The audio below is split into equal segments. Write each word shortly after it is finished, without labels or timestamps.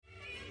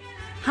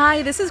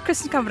Hi, this is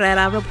Kristen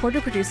Cabrera,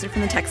 reporter-producer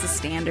from the Texas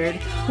Standard.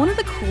 One of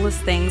the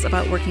coolest things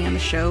about working on the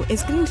show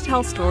is getting to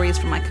tell stories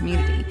from my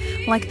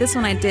community, like this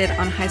one I did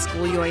on high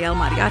school UIL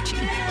mariachi.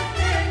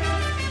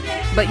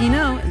 But you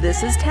know,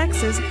 this is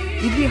Texas.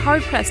 You'd be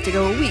hard-pressed to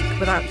go a week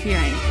without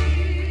hearing.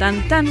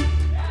 Dun dun!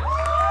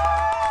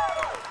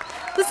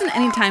 Listen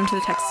anytime to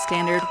the Texas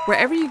Standard,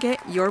 wherever you get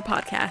your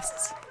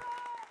podcasts.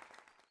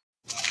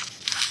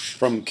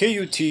 From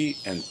KUT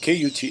and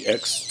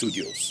KUTX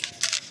Studios.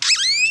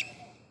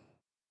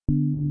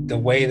 The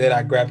way that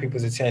I grabbed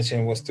people's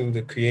attention was through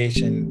the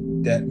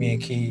creation that me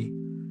and Key,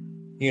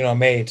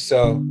 made.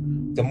 So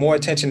the more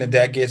attention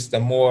that gets, the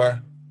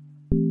more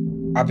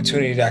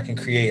opportunity that I can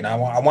create. And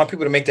I want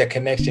people to make that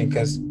connection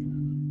because,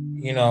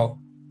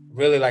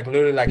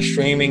 literally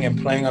streaming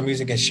and playing our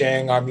music and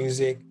sharing our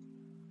music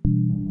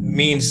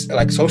means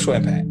like social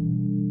impact.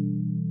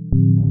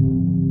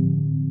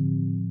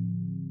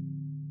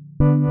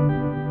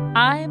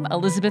 I'm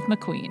Elizabeth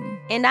McQueen.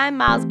 And I'm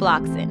Miles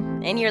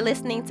Blockson, and you're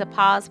listening to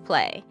Pause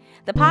Play,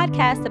 the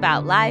podcast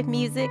about live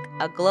music,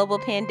 a global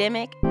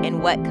pandemic,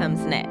 and what comes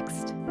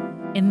next.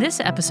 In this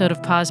episode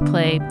of Pause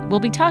Play, we'll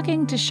be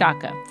talking to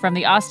Chaka from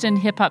the Austin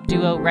hip-hop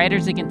duo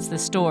Riders Against the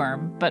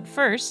Storm. But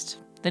first,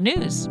 the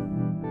news.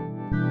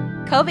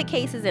 COVID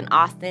cases in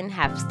Austin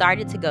have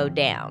started to go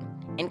down,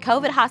 and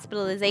COVID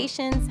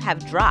hospitalizations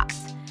have dropped.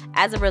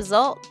 As a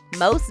result,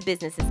 most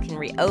businesses can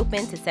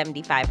reopen to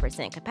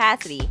 75%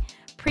 capacity.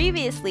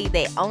 Previously,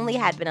 they only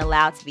had been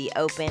allowed to be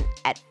open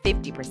at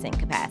 50%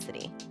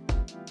 capacity.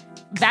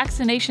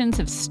 Vaccinations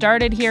have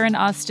started here in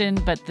Austin,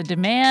 but the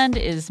demand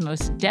is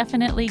most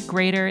definitely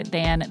greater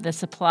than the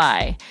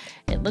supply.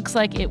 It looks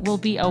like it will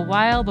be a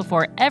while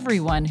before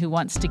everyone who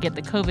wants to get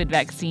the COVID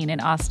vaccine in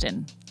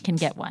Austin can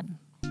get one.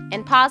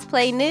 In Pause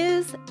Play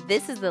News,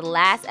 this is the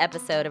last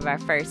episode of our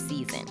first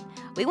season.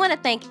 We want to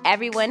thank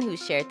everyone who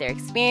shared their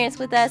experience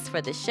with us for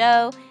the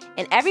show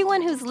and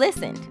everyone who's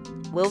listened.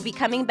 We'll be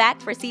coming back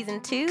for Season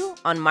 2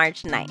 on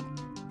March 9th.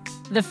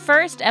 The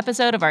first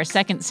episode of our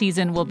second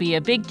season will be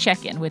a big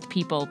check-in with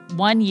people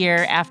 1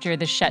 year after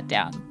the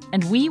shutdown.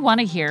 And we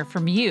want to hear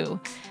from you.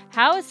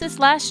 How has this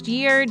last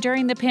year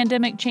during the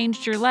pandemic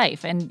changed your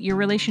life and your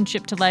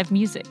relationship to live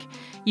music?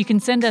 You can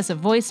send us a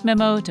voice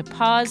memo to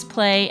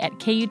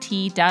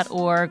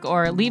pauseplay@kut.org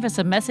or leave us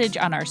a message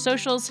on our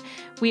socials.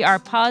 We are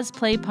Pause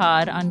Play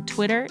Pod on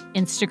Twitter,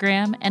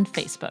 Instagram, and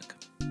Facebook.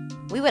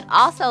 We would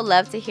also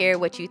love to hear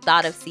what you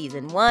thought of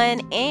Season 1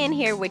 and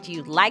hear what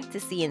you'd like to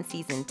see in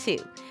Season 2.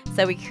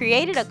 So we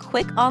created a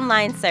quick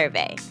online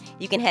survey.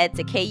 You can head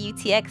to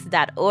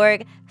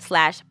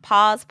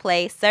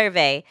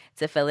kutx.org/pauseplaysurvey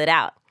to fill it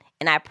out.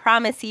 And I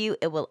promise you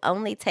it will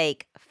only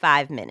take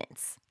 5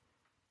 minutes.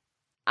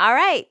 All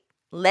right,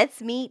 let's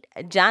meet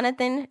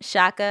Jonathan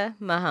Chaka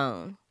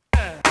Mahone.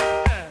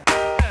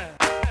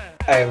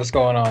 Hey, what's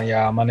going on,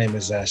 y'all? My name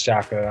is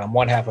Chaka. I'm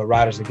one half of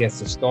Riders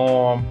Against the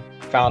Storm,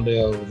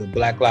 founder of the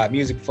Black Lives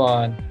Music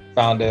Fund,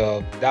 founder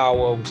of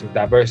DAWA, which is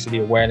Diversity,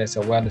 Awareness,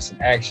 and Wellness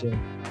in Action,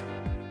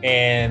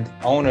 and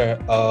owner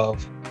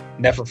of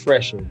Never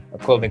Fresher, a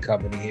clothing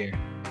company here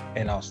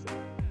in Austin.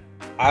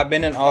 I've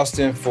been in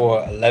Austin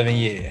for 11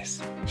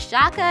 years.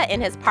 Chaka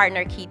and his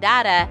partner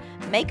Kidada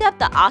make up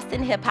the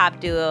Austin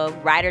hip-hop duo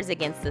Riders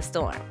Against the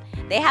Storm.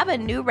 They have a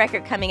new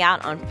record coming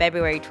out on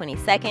February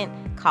 22nd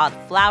called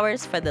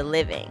Flowers for the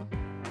Living.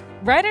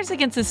 Riders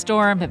Against the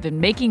Storm have been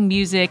making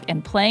music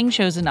and playing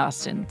shows in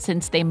Austin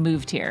since they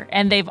moved here,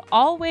 and they've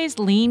always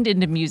leaned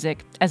into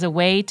music as a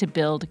way to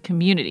build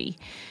community.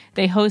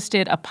 They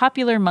hosted a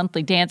popular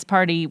monthly dance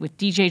party with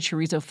DJ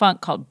Chorizo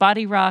Funk called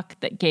Body Rock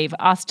that gave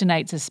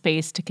Austinites a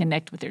space to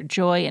connect with their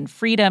joy and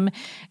freedom.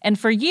 And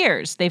for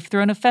years, they've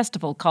thrown a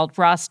festival called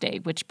Ross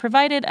Day, which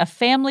provided a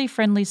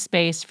family-friendly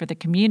space for the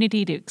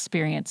community to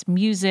experience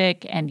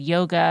music and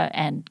yoga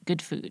and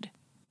good food.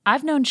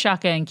 I've known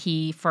Chaka and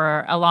Key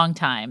for a long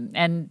time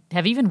and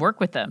have even worked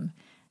with them.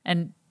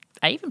 And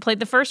I even played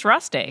the first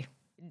Ross Day.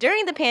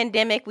 During the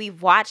pandemic,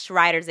 we've watched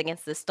Riders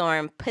Against the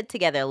Storm put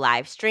together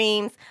live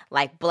streams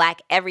like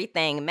Black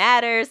Everything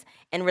Matters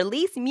and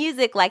release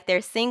music like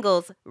their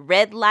singles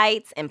Red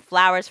Lights and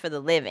Flowers for the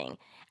Living.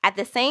 At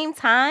the same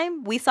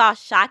time, we saw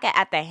Chaka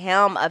at the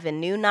helm of a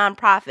new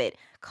nonprofit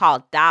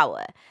called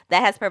DAWA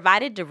that has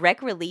provided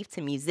direct relief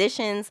to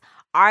musicians,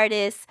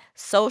 artists,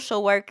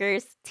 social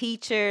workers,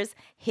 teachers,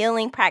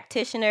 healing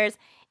practitioners,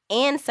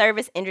 and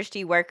service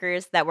industry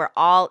workers that were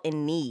all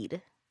in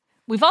need.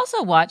 We've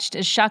also watched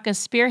as Chaka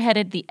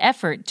spearheaded the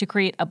effort to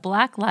create a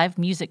Black Lives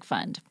Music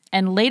Fund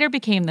and later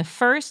became the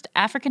first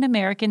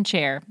African-American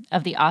chair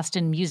of the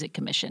Austin Music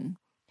Commission.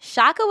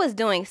 Chaka was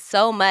doing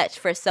so much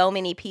for so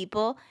many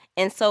people,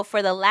 and so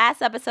for the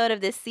last episode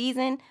of this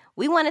season,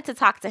 we wanted to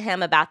talk to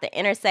him about the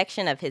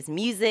intersection of his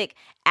music,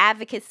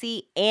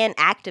 advocacy, and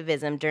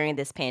activism during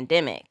this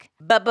pandemic.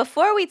 But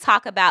before we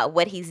talk about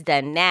what he's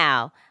done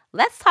now,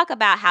 let's talk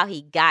about how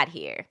he got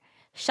here.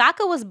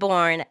 Chaka was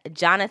born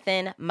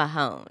Jonathan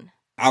Mahone.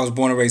 I was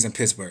born and raised in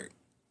Pittsburgh.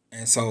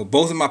 And so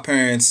both of my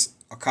parents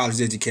are college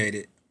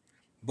educated.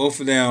 Both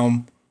of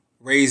them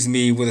raised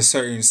me with a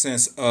certain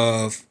sense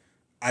of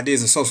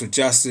ideas of social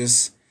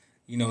justice.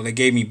 They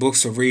gave me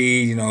books to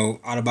read,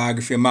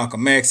 autobiography of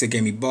Malcolm X. They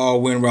gave me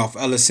Baldwin, Ralph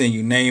Ellison,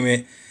 you name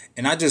it.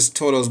 And I just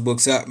tore those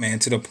books up, man,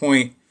 to the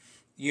point,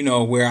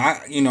 where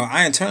I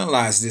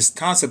internalized this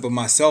concept of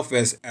myself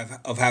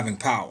of having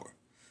power,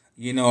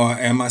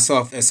 and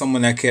myself as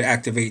someone that could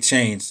activate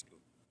change.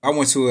 I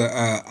went to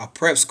a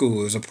prep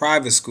school. It was a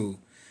private school.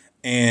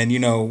 And,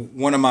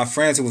 one of my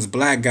friends who was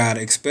black got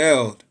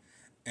expelled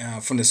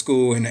from the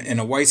school, and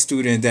a white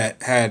student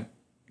that had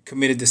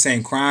committed the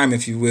same crime,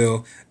 if you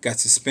will, got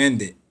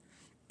suspended.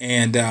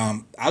 And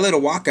I led a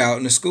walkout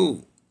in the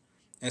school.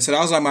 And so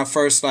that was like my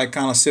first like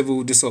kind of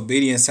civil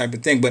disobedience type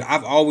of thing. But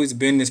I've always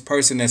been this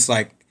person that's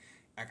like,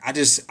 I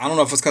don't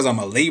know if it's because I'm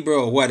a Libra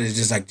or what. It's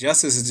just like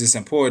justice is just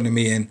important to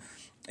me. And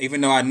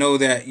even though I know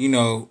that,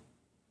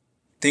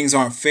 things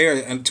aren't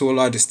fair to a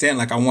large extent,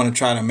 like I want to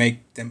try to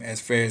make them as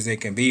fair as they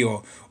can be,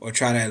 or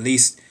try to at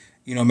least,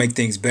 make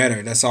things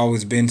better. That's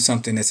always been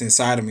something that's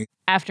inside of me.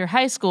 After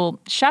high school,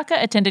 Chaka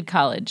attended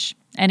college.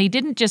 And he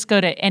didn't just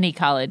go to any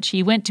college.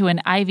 He went to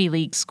an Ivy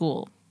League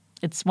school.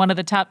 It's one of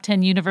the top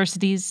 10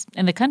 universities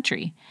in the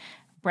country,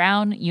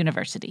 Brown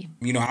University.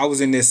 I was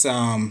in this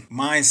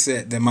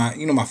mindset that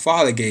my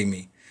father gave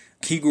me.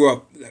 He grew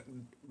up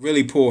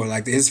really poor.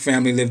 Like his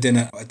family lived in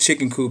a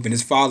chicken coop, and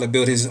his father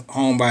built his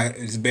home by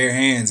his bare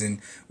hands and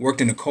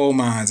worked in the coal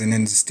mines and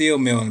then the steel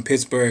mill in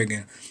Pittsburgh,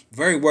 and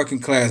very working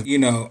class.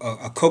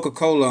 A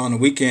Coca-Cola on the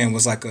weekend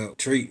was like a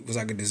treat, was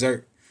like a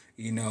dessert.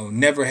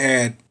 Never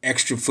had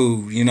extra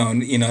food,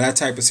 that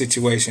type of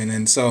situation.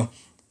 And so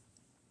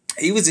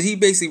he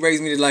basically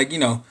raised me to like,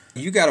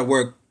 you got to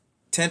work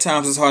 10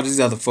 times as hard as these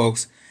other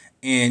folks.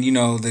 And,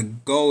 the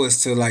goal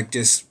is to like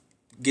just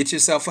get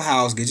yourself a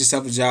house, get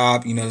yourself a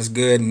job, that's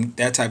good, and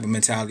that type of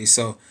mentality.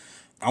 So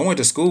I went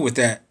to school with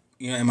that,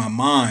 in my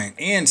mind,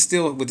 and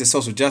still with the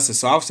social justice.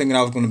 So I was thinking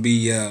I was going to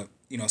be, a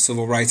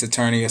civil rights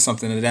attorney or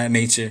something of that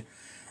nature.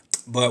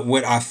 But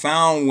what I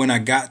found when I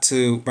got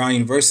to Brown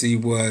University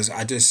was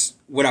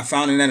what I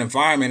found in that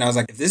environment, I was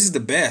like, if this is the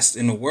best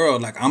in the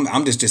world, like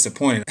I'm just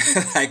disappointed.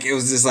 Like it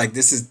was just like,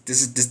 this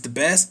is the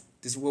best.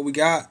 This is what we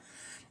got.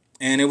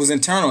 And it was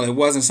internal. It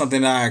wasn't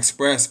something that I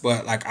expressed,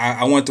 but like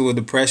I went through a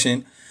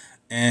depression,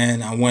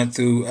 and I went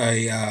through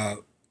a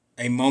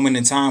moment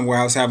in time where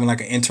I was having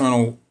like an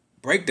internal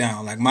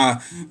breakdown. Like my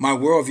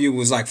worldview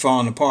was like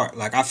falling apart.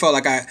 Like I felt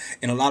like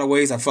in a lot of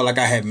ways, I felt like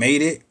I had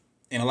made it.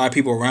 And a lot of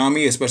people around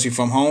me, especially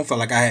from home,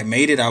 felt like I had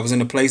made it. I was in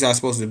the place I was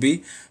supposed to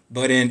be.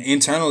 But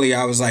internally,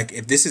 I was like,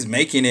 if this is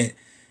making it,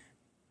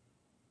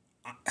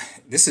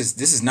 this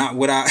is not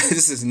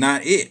this is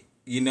not it.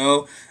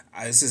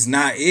 This is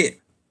not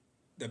it.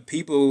 The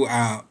people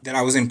that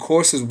I was in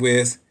courses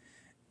with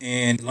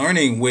and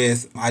learning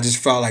with, I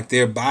just felt like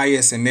their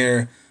bias and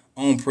their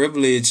own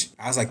privilege.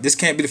 I was like, this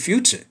can't be the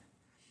future.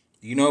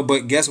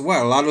 But guess what?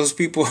 A lot of those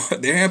people,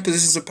 they're in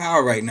positions of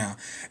power right now.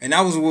 And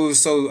that was what was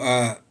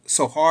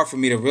so hard for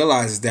me to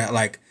realize, is that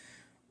like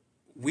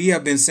we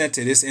have been sent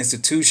to this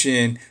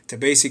institution to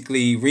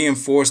basically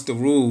reinforce the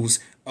rules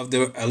of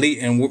the elite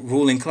and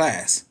ruling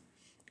class.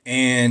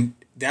 And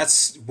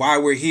that's why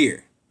we're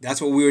here.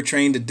 That's what we were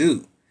trained to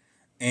do.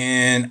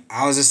 And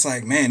I was just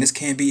like, man, this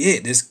can't be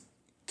it. This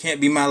can't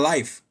be my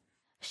life.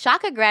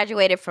 Chaka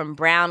graduated from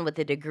Brown with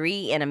a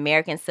degree in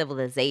American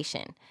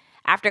civilization.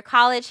 After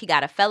college, he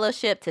got a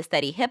fellowship to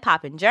study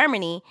hip-hop in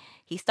Germany.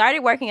 He started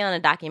working on a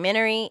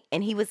documentary,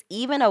 and he was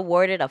even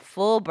awarded a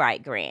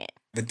Fulbright grant.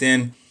 But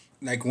then,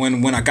 like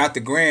when I got the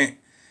grant,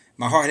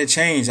 my heart had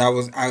changed.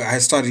 I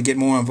started to get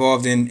more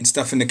involved in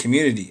stuff in the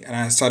community, and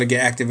I started to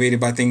get activated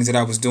by things that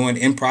I was doing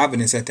in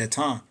Providence at that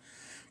time.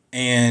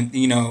 And,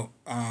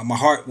 my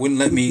heart wouldn't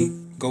let me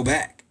go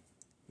back.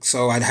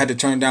 So I had to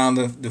turn down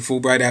the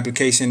Fulbright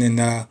application, and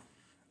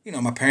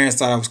my parents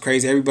thought I was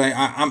crazy. Everybody,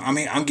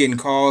 I'm getting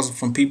calls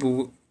from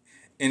people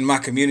in my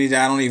community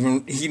that I don't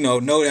even,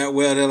 know that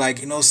well. They're like,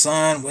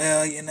 son,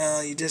 well,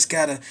 you just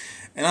gotta,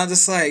 and I'm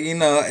just like,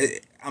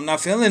 I'm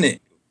not feeling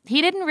it.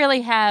 He didn't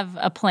really have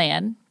a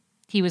plan.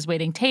 He was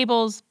waiting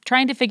tables,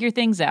 trying to figure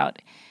things out.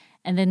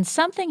 And then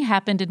something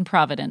happened in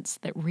Providence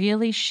that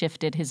really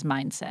shifted his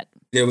mindset.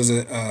 There was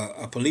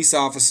a police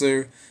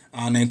officer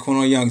named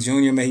Cornell Young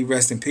Jr., may he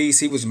rest in peace.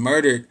 He was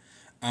murdered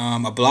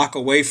a block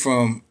away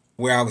from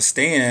where I was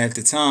staying at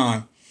the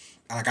time.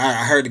 Like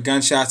I heard the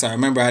gunshots. I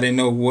remember I didn't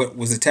know what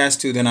was attached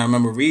to. Then I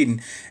remember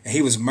reading, and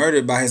he was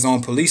murdered by his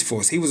own police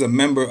force. He was a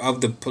member of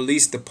the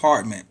police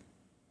department.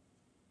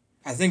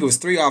 I think it was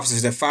 3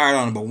 officers that fired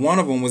on him, but one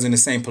of them was in the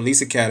same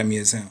police academy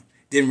as him.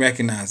 Didn't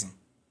recognize him.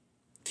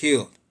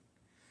 Killed.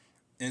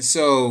 And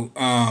so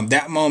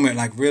that moment,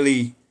 like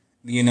really,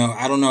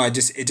 I don't know. It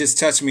just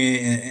touched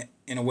me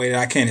in a way that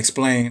I can't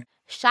explain.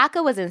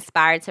 Chaka was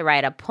inspired to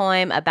write a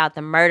poem about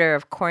the murder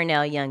of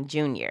Cornell Young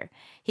Jr.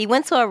 He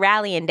went to a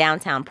rally in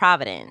downtown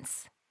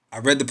Providence. I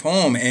read the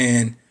poem,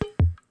 and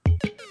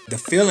the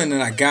feeling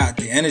that I got,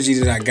 the energy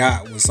that I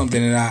got was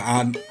something that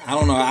I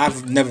don't know.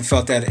 I've never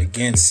felt that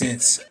again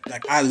since.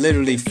 Like I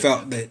literally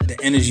felt the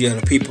energy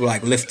of the people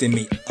like lifting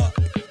me up,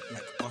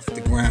 like off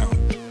the ground.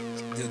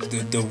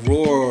 The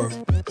roar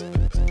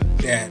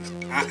that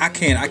I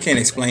can't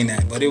explain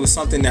that, but it was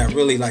something that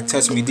really like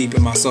touched me deep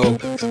in my soul.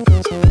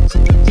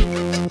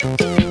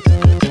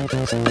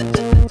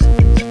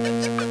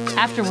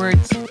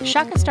 Afterwards,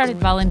 Chaka started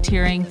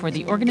volunteering for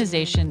the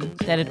organization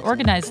that had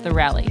organized the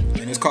rally.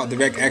 And it's called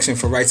Direct Action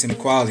for Rights and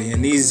Equality.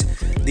 And these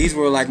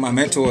were like my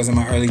mentors in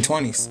my early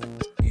 20s.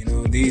 You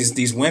know,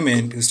 these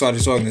women who started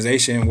this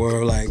organization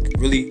were like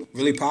really,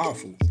 really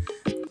powerful.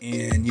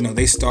 And, you know,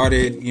 they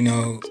started, you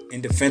know,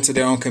 in defense of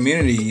their own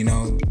community, you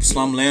know,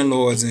 slum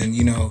landlords and,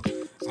 you know,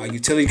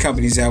 utility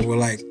companies that were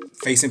like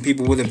facing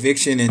people with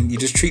eviction and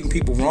you're just treating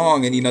people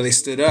wrong. And, you know, they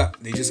stood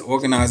up. They just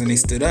organized and they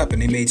stood up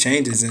and they made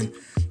changes. And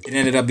it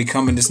ended up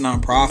becoming this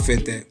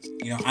nonprofit that,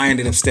 you know, I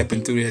ended up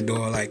stepping through their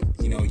door like,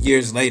 you know,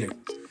 years later.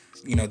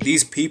 You know,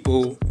 these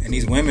people and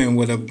these women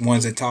were the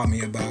ones that taught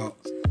me about,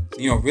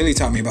 you know, really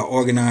taught me about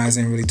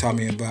organizing, really taught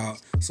me about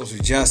social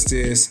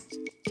justice.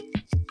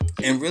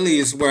 And really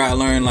is where I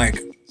learned like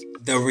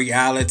the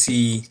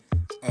reality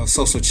of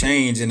social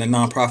change in the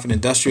nonprofit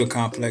industrial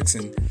complex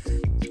and,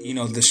 you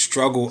know, the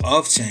struggle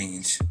of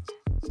change.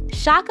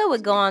 Chaka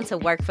would go on to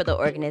work for the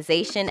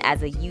organization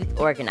as a youth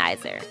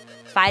organizer,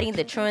 fighting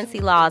the truancy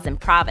laws in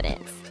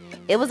Providence.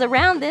 It was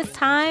around this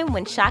time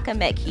when Chaka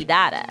met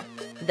Kidada.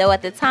 Though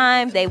at the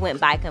time they went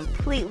by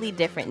completely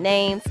different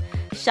names,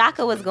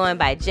 Chaka was going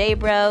by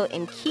J-Bro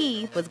and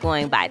Key was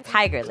going by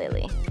Tiger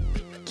Lily.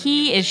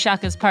 Key is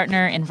Chaka's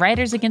partner in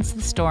Riders Against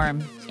the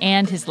Storm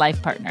and his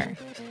life partner.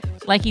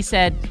 Like he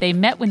said, they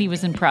met when he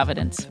was in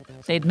Providence.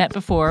 They'd met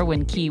before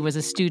when Key was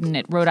a student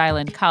at Rhode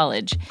Island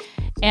College,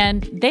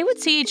 and they would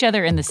see each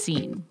other in the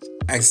scene.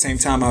 At the same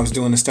time I was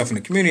doing the stuff in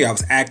the community, I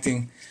was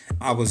acting,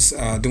 I was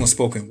doing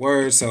spoken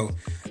word, so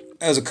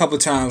there was a couple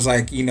of times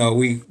like, you know,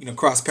 we, you know,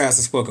 crossed paths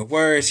in spoken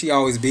word. She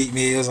always beat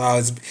me. It was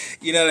always,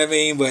 you know what I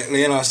mean? But,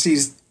 you know,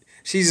 she's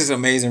just an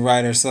amazing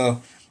writer,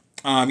 so...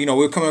 you know,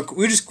 we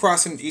were just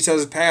crossing each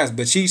other's paths,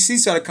 but she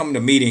started coming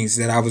to meetings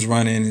that I was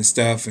running and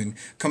stuff and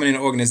coming in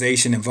the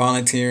organization and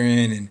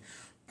volunteering. And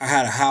I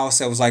had a house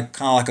that was like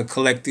kind of like a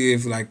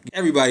collective, like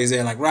everybody's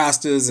there, like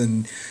Rastas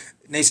and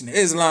Nation of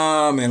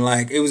Islam. And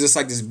like, it was just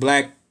like this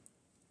black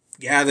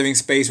gathering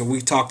space where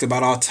we talked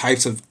about all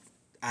types of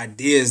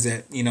ideas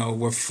that, you know,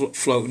 were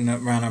floating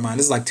around our mind.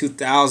 This is like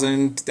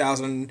 2000,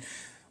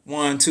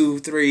 2001, 2,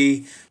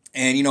 3.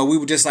 And, you know, we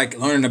were just like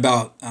learning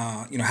about,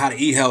 you know, how to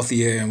eat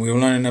healthier. And we were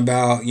learning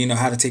about, you know,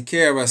 how to take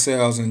care of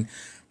ourselves. And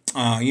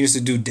used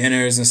to do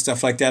dinners and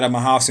stuff like that at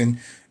my house. And,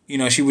 you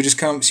know, she would just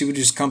come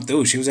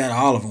through. She was at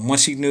all of them.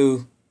 Once she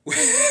knew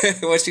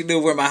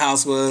where my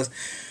house was,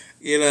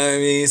 you know what I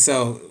mean?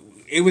 So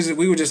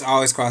we were just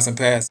always crossing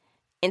paths.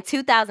 In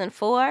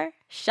 2004,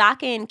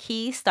 Chaka and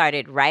Key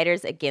started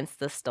Riders Against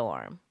the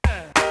Storm.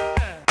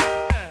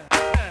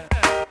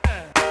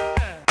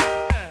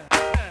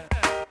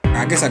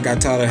 I guess I got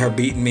tired of her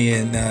beating me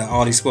and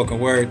all these spoken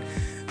word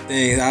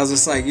things. I was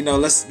just like, you know,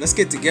 let's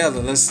get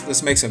together.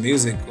 Let's make some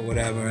music or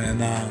whatever.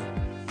 And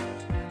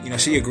you know,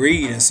 she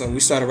agreed, and so we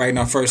started writing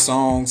our first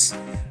songs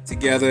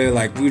together.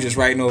 Like we were just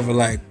writing over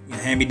like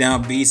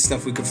hand-me-down beats,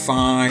 stuff we could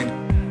find.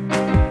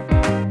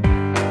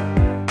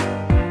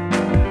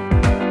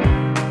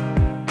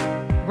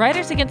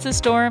 Riders Against the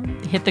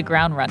Storm hit the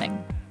ground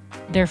running.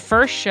 Their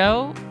first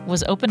show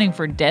was opening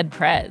for Dead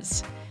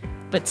Prez,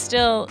 but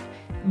still.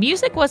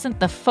 Music wasn't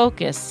the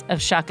focus of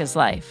Chaka's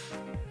life.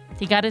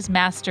 He got his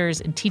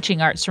master's in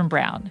teaching arts from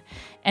Brown,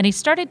 and he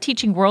started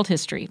teaching world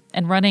history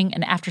and running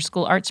an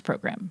after-school arts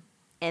program.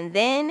 And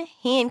then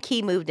he and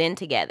Key moved in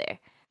together,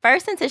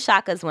 first into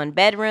Chaka's one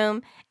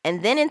bedroom,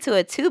 and then into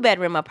a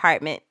 2-bedroom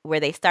apartment where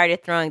they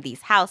started throwing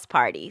these house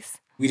parties.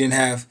 We didn't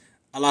have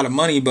a lot of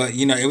money, but,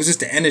 you know, it was just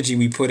the energy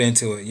we put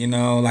into it, you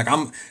know? Like,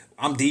 I'm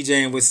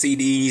DJing with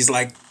CDs,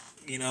 like,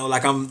 you know,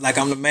 like I'm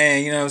the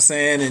man, you know what I'm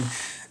saying? And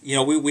you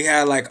know, we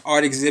had like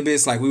art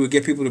exhibits, like we would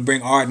get people to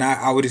bring art and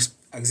I would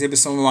exhibit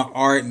some of my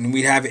art and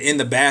we'd have it in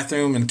the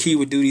bathroom and Key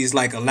would do these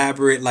like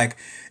elaborate like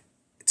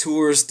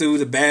tours through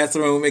the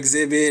bathroom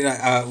exhibit.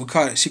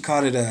 She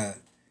called it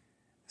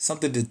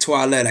something to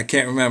toilette. I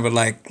can't remember it,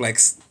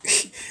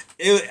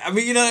 I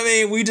mean, you know what I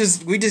mean? We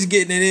just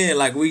getting it in,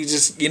 like we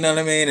just, you know what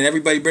I mean? And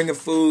everybody bringing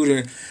food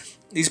and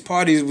these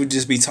parties would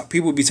just be,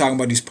 people would be talking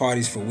about these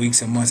parties for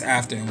weeks and months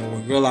after. And what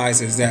we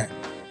realized is that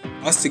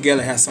us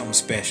together has something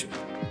special.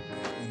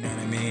 You know what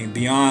I mean?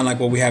 Beyond like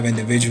what we have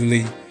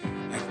individually,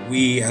 like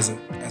we as a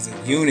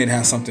unit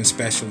have something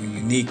special and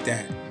unique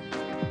that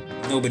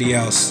nobody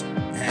else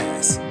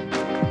has.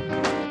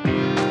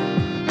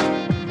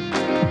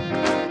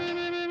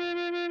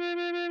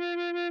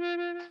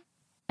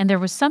 And there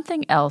was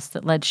something else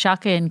that led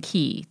Chaka and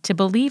Key to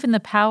believe in the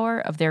power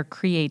of their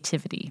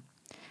creativity.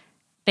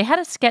 They had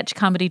a sketch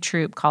comedy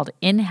troupe called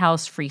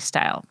In-House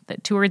Freestyle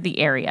that toured the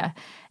area,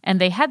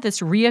 and they had this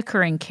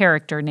reoccurring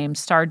character named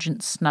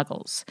Sergeant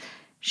Snuggles.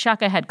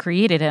 Chaka had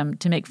created him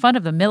to make fun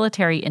of the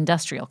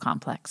military-industrial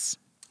complex.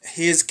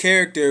 His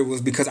character was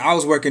because I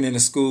was working in a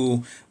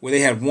school where they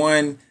had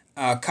one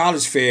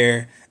college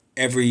fair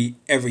every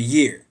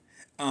year.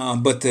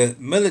 But the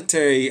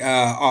military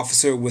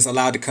officer was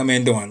allowed to come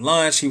in during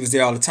lunch. He was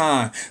there all the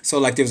time. So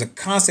like there was a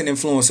constant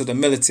influence of the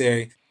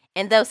military.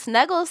 And though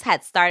Snuggles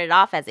had started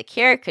off as a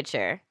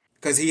caricature,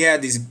 because he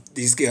had these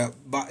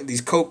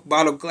Coke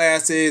bottle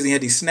glasses, he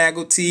had these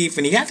snaggle teeth,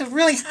 and he had a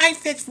really high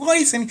pitched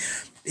voice, and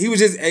he was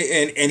just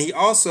and he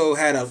also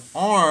had an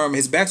arm.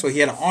 His backstory, he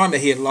had an arm that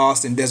he had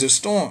lost in Desert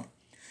Storm.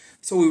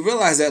 So we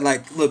realized that,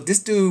 like, look, this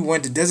dude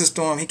went to Desert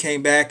Storm, he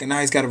came back, and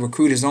now he's got to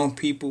recruit his own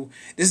people.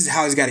 This is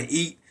how he's got to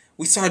eat.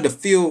 We started to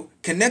feel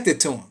connected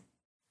to him.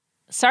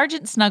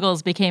 Sergeant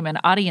Snuggles became an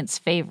audience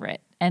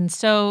favorite, and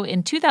so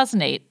in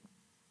 2008,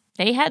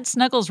 they had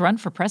Snuggles run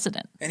for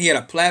president. And he had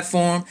a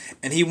platform,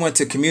 and he went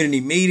to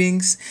community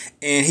meetings,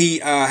 and he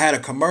had a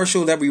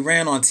commercial that we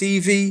ran on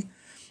TV.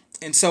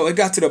 And so it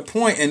got to the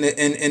point in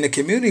the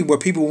community where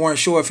people weren't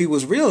sure if he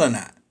was real or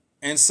not.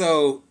 And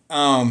so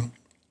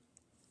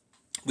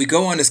we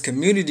go on this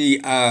community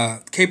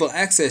cable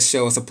access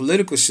show. It's a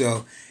political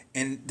show,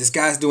 and this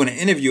guy's doing an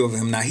interview of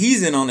him. Now,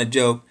 he's in on the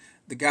joke,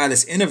 the guy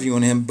that's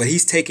interviewing him, but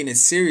he's taking it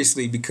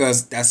seriously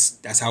because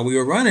that's how we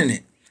were running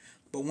it.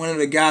 But one of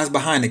the guys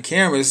behind the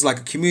camera, it's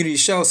like a community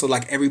show, so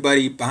like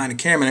everybody behind the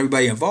camera and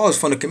everybody involved is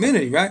from the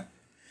community, right?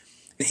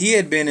 He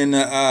had been in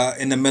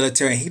the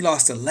military, and he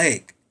lost a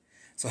leg.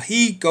 So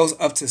he goes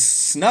up to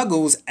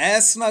Snuggles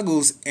as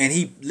Snuggles, and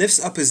he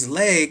lifts up his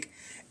leg,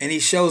 and he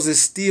shows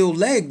this steel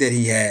leg that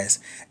he has.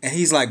 And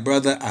he's like,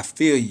 brother, I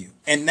feel you.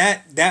 And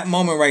that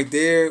moment right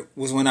there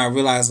was when I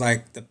realized,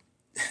 like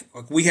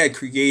we had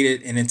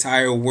created an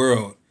entire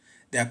world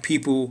that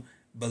people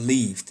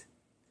believed.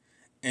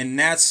 And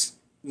that's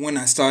when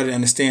I started to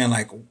understand,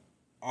 like,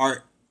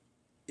 art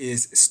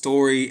is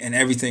story and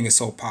everything is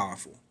so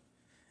powerful.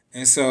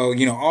 And so,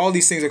 all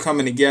these things are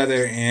coming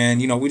together, and,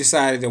 we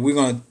decided that we're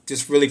going to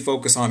just really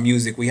focus on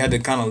music. We had to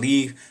kind of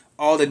leave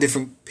all the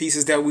different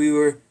pieces that we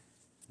were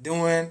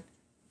doing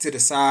to the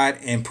side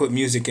and put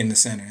music in the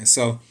center. And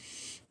so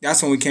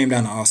that's when we came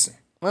down to Austin.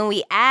 When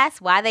we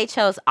asked why they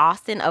chose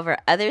Austin over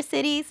other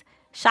cities,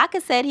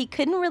 Chaka said he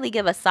couldn't really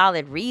give a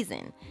solid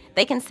reason.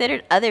 They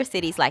considered other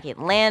cities like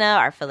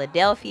Atlanta or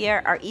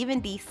Philadelphia or even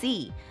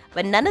D.C.,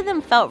 but none of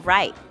them felt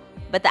right.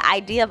 But the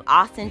idea of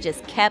Austin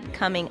just kept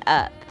coming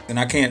up. And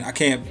I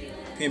can't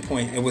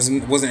pinpoint, it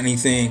wasn't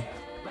anything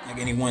like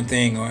any one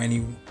thing or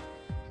any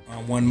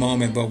one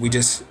moment, but we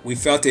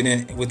felt it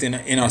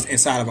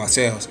inside of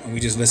ourselves, and we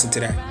just listened to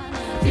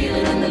that. Feel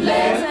it in the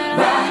left,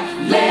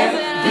 right, left,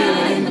 feel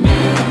it in the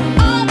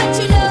middle. All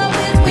that you know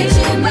is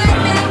wishing right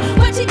now.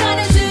 What you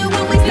gonna do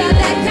when we start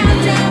that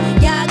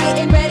countdown? Y'all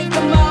getting ready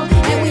for more,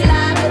 and we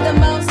live with the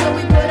most, so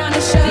we put on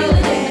a show.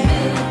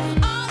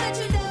 All that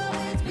you know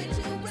is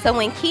wishing right now. So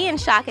when Key and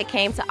Chaka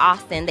came to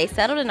Austin, they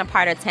settled in a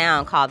part of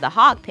town called the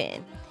Hog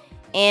Pen.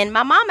 And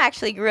my mom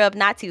actually grew up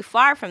not too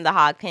far from the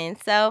Hog Pen,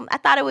 so I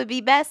thought it would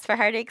be best for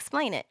her to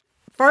explain it.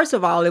 First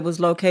of all, it was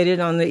located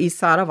on the east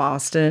side of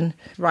Austin,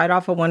 right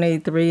off of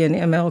 183 and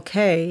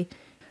MLK.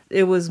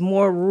 It was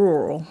more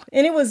rural.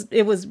 And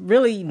it was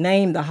really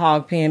named the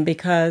Hog Pen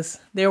because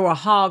there were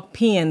hog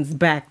pens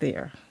back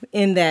there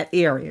in that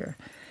area.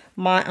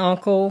 My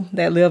uncle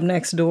that lived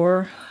next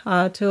door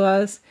to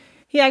us,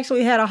 he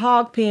actually had a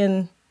hog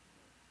pen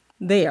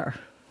there.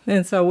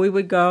 And so we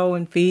would go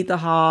and feed the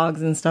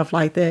hogs and stuff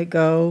like that,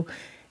 go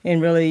and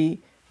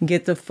really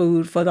get the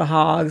food for the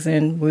hogs.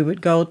 And we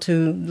would go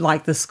to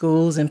like the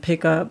schools and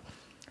pick up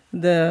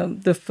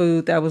the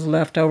food that was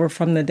left over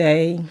from the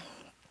day,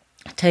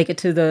 take it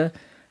to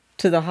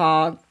the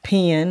hog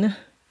pen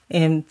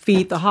and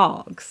feed the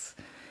hogs.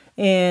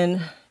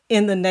 And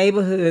in the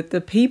neighborhood,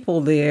 the people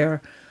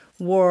there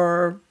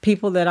were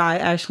people that I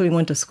actually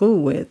went to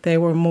school with. They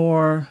were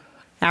more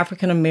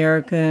African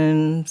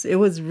Americans. It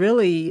was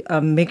really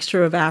a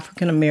mixture of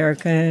African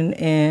American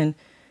and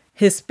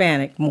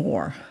Hispanic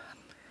more.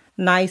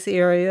 Nice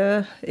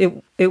area.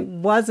 It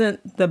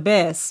wasn't the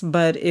best,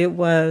 but it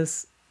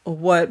was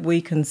what we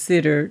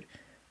considered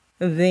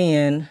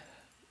then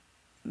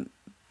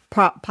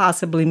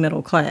possibly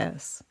middle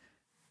class.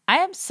 I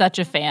am such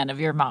a fan of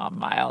your mom,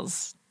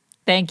 Miles.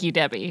 Thank you,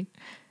 Debbie.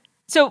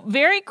 So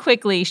very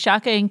quickly,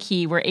 Chaka and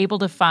Key were able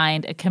to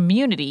find a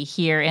community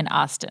here in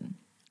Austin.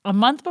 A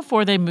month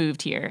before they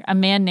moved here, a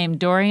man named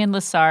Dorian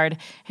Lessard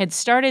had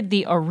started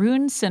the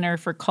Arun Center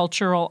for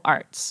Cultural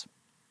Arts.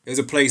 It was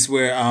a place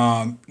where,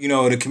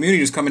 the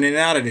community was coming in and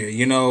out of there.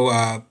 He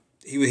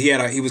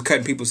was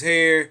cutting people's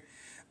hair.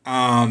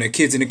 The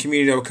kids in the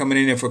community that were coming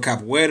in there for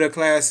capoeira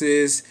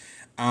classes.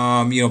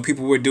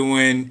 People were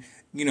doing,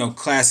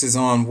 classes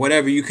on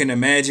whatever you can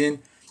imagine.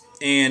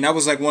 And that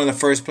was like one of the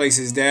first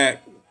places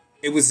that,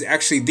 it was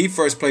actually the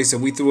first place that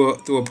we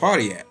threw a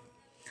party at.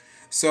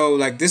 So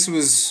like this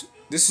was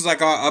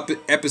like our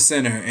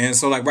epicenter. And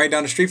so like right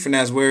down the street from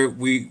that is where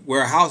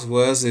our house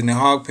was in the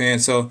Hog Pen.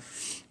 So,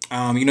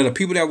 the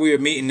people that we were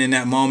meeting in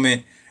that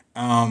moment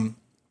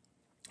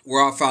were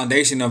our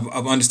foundation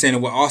of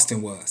understanding what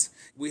Austin was.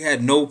 We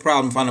had no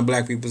problem finding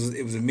black people.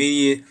 It was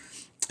immediate,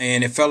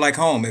 and it felt like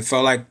home. It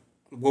felt like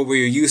what we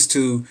were used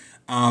to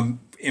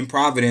in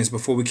Providence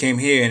before we came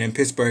here, and in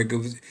Pittsburgh. It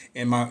was,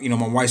 and my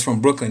wife's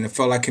from Brooklyn. It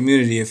felt like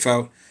community. It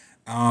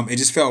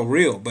just felt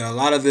real. But a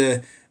lot of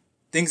the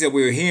things that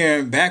we were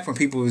hearing back from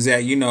people was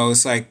that,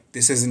 it's like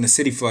this isn't a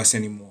city for us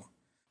anymore.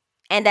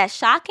 And as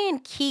Chaka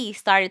and Key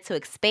started to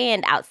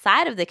expand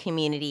outside of the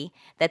community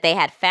that they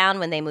had found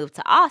when they moved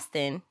to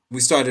Austin,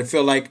 we started to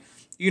feel like,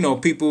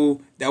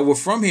 people that were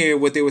from here,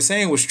 what they were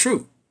saying was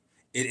true.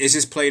 It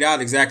just played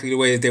out exactly the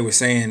way that they were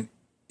saying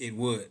it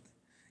would.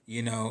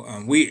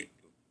 We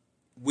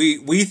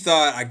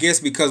thought, I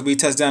guess because we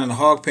touched down in the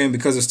hog pen,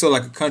 because there's still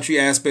like a country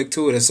aspect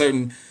to it, a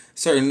certain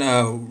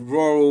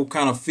rural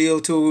kind of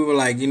feel to it. We were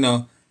like,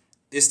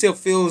 it still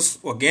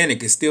feels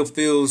organic. It still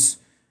feels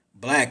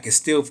black. It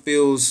still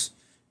feels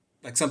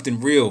like something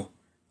real.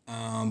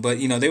 But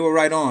they were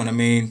right on. I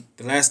mean,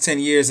 the last 10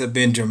 years have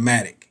been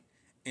dramatic.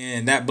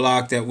 And that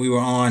block that we were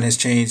on has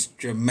changed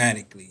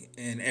dramatically.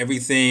 And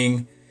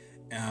everything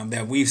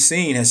that we've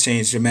seen has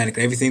changed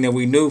dramatically. Everything that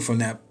we knew from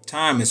that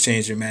time has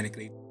changed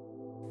dramatically.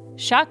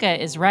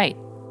 Chaka is right.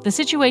 The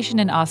situation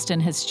in Austin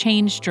has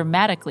changed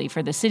dramatically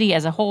for the city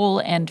as a whole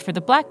and for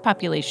the Black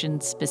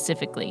population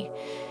specifically.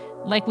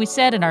 Like we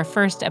said in our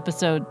first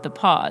episode, The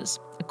Pause,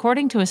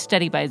 according to a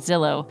study by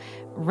Zillow,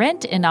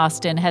 rent in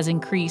Austin has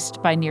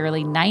increased by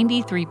nearly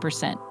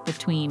 93%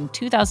 between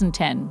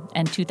 2010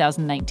 and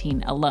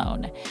 2019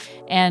 alone.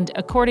 And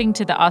according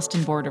to the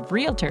Austin Board of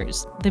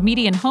Realtors, the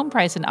median home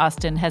price in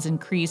Austin has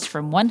increased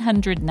from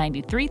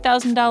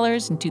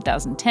 $193,000 in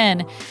 2010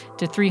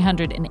 to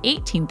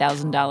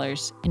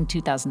 $318,000 in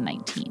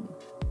 2019.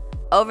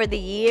 over the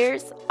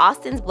years,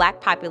 Austin's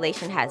Black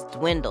population has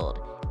dwindled.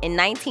 In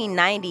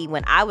 1990,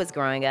 when I was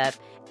growing up,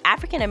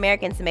 African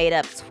Americans made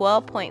up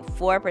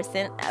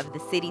 12.4% of the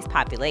city's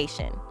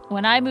population.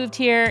 When I moved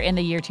here in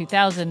the year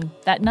 2000,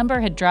 that number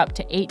had dropped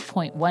to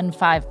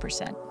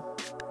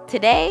 8.15%.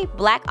 Today,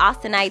 Black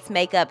Austinites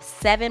make up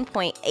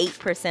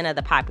 7.8% of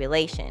the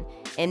population,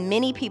 and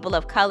many people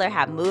of color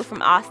have moved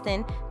from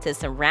Austin to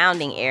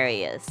surrounding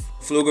areas.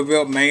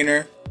 Pflugerville,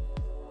 Manor,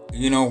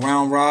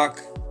 Round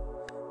Rock.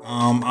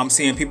 I'm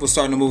seeing people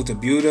starting to move to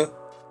Buda,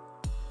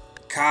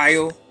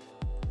 Kyle,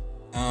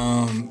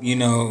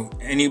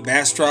 any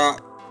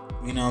Bastrop,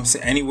 I'm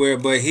saying anywhere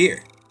but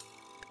here.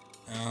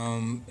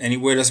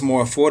 Anywhere that's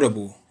more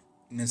affordable.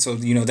 And so,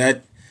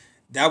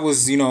 that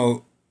was,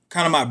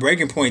 kind of my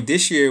breaking point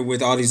this year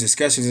with all these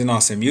discussions in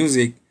Austin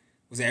music,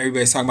 was that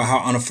everybody's talking about how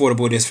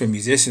unaffordable it is for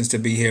musicians to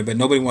be here, but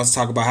nobody wants to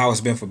talk about how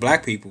it's been for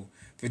Black people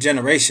for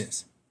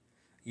generations.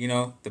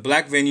 The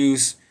Black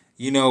venues,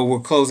 were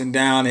closing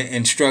down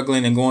and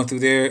struggling and going through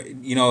their,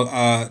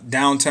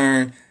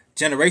 downturn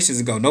generations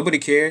ago. Nobody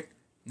cared.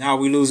 Now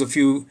we lose a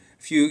few,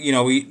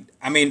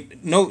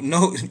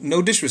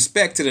 no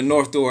disrespect to the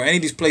North Door or any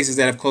of these places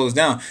that have closed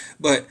down.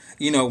 But,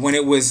 when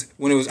it was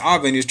our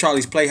venues,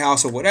 Charlie's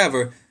Playhouse or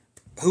whatever,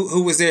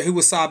 who was there? Who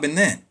was sobbing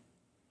then?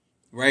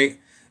 Right?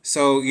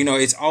 So,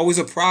 it's always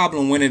a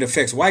problem when it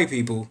affects white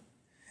people.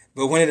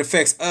 But when it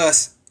affects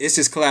us, it's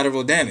just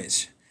collateral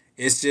damage.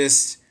 It's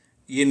just,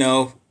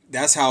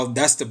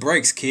 that's the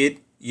breaks, kid,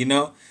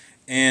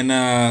 And,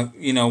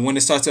 when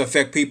it starts to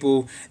affect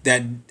people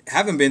that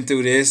haven't been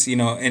through this,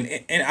 and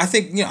I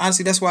think,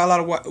 honestly, that's why a lot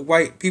of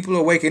white people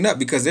are waking up,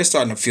 because they're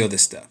starting to feel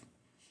this stuff.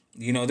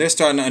 They're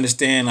starting to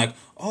understand, like,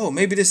 oh,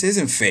 maybe this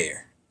isn't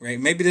fair, right?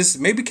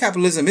 Maybe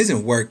capitalism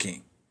isn't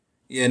working.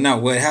 Yeah, no,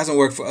 well, it hasn't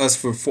worked for us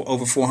for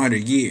over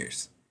 400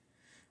 years,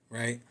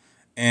 right?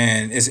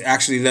 And it's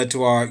actually led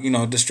to our,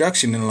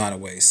 destruction in a lot of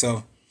ways.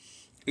 So,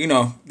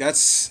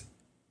 that's,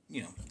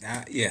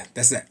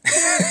 that's that.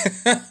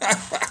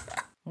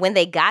 When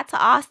they got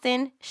to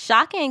Austin,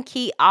 Chaka and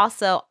Key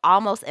also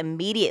almost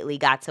immediately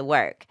got to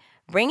work,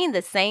 bringing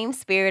the same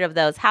spirit of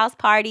those house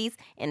parties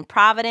in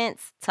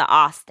Providence to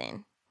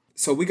Austin.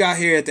 So we got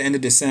here at the end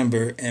of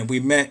December, and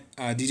we met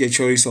DJ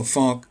Chorizo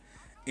Funk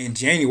in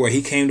January.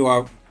 He came to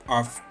our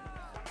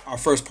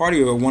first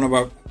party, or one of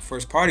our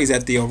first parties,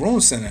 at the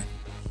Arun Center.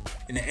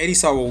 And then Eddie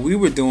saw what we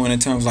were doing in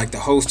terms of like the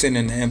hosting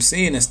and the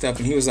MCing and stuff,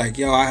 and he was like,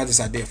 yo, I had this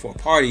idea for a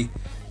party,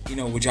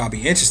 would y'all be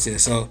interested?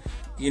 So,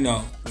 we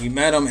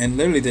met him, and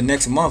literally the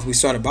next month we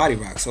started Body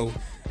Rock. So,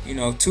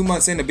 2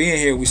 months into being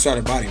here, we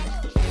started Body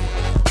Rock.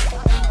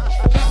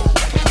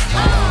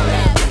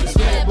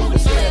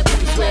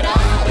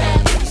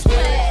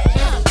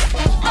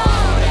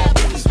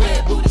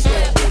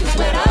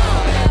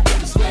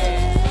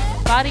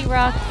 Body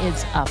Rock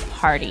is a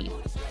party.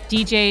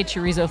 DJ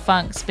Chorizo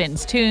Funk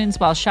spins tunes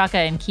while Chaka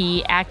and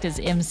Key act as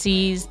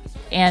MCs.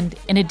 And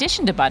in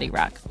addition to Body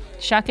Rock,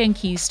 Chaka and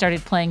Key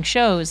started playing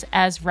shows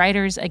as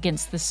Riders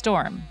Against the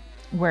Storm,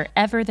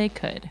 wherever they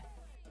could.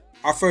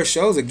 Our first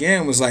shows,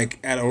 again, was like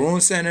at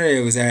Arun Center.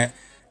 It was at,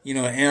 the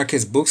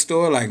anarchist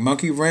bookstore, like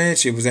Monkey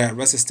Wrench. It was at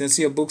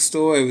Resistencia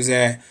bookstore. It was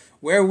at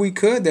where we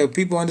could, that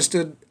people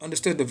understood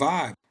the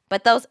vibe.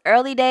 But those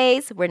early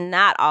days were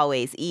not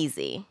always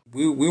easy.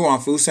 We were on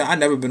food stands. I'd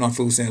never been on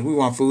food stands. We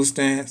were on food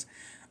stands.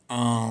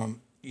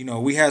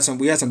 We had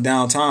some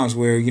down times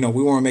where, we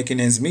weren't making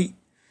ends meet.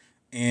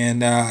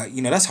 And,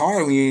 that's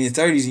hard when you're in your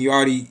 30s and you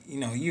already,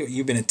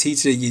 you've been a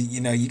teacher,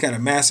 you got a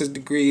master's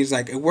degree. It's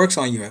like, it works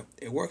on your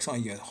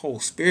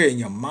whole spirit and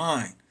your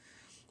mind.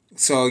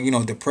 So,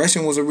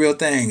 depression was a real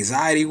thing.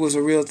 Anxiety was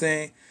a real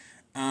thing.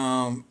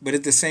 But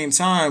at the same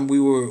time, we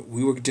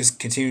were just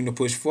continuing to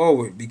push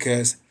forward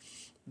because,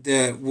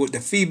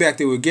 the feedback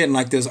that we're getting,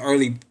 like those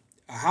early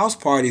house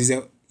parties,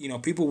 that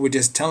people were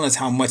just telling us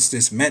how much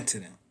this meant to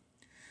them.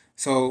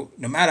 So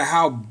no matter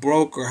how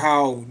broke or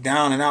how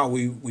down and out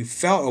we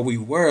felt or we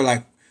were,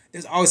 like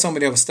there's always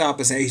somebody that would stop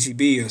us at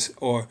HEB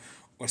or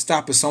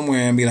stop us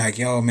somewhere and be like,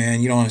 yo,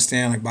 man, you don't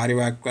understand, like Body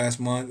Rock last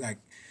month, like,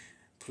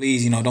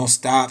 please, don't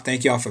stop.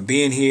 Thank y'all for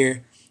being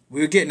here. We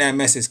were getting that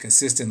message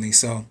consistently,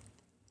 so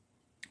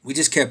we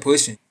just kept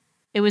pushing.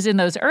 It was in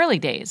those early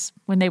days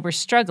when they were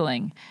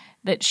struggling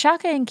that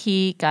Chaka and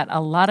Key got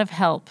a lot of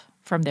help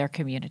from their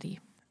community.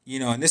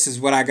 And this is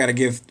what I got to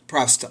give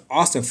props to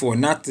Austin for,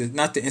 not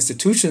the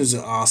institutions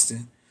of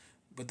Austin,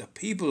 but the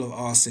people of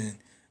Austin.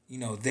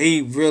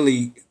 They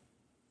really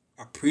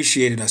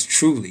appreciated us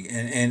truly,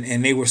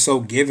 and they were so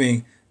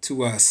giving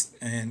to us,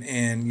 and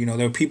there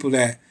were people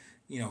that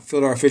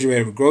filled our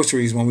refrigerator with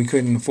groceries when we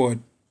couldn't afford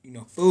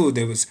food.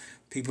 There was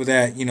people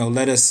that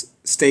let us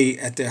stay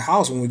at their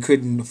house when we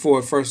couldn't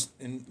afford first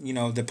and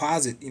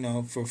deposit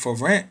for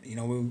rent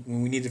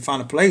when we needed to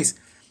find a place.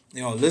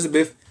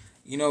 Elizabeth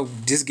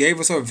just gave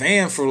us her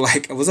van for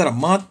was that a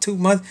month, 2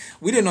 months?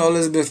 We didn't know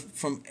Elizabeth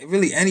from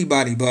really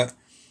anybody, but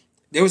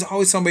there was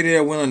always somebody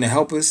there willing to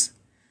help us.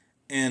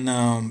 And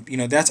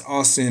that's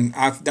Austin.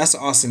 That's the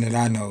Austin that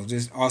I know.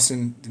 Just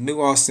Austin, the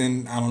new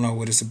Austin. I don't know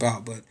what it's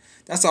about, but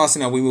that's the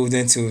Austin that we moved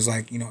into. Is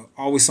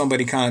always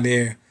somebody kind of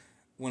there,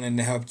 willing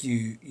to help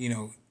you.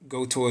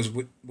 Go towards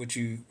what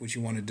you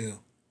want to do.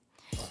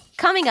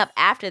 Coming up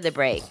after the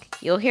break,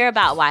 you'll hear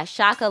about why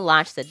Chaka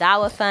launched the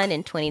Dawa Fund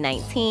in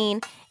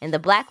 2019 and the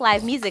Black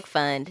Lives Music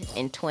Fund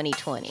in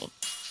 2020.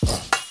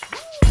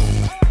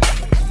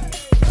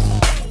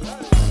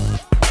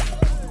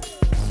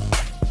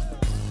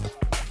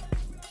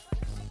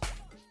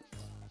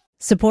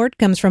 Support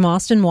comes from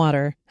Austin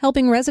Water,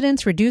 helping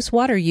residents reduce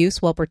water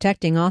use while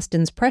protecting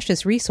Austin's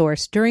precious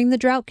resource during the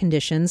drought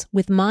conditions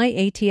with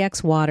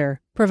MyATX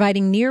Water,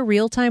 providing near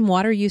real-time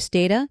water use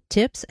data,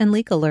 tips, and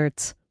leak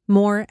alerts.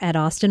 More at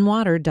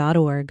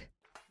austinwater.org.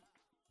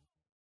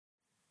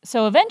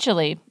 So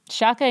eventually,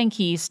 Chaka and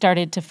Key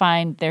started to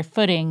find their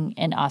footing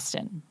in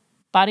Austin.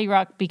 Body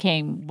Rock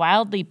became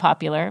wildly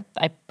popular.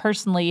 I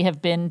personally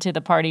have been to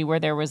the party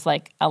where there was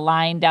a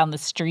line down the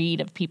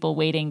street of people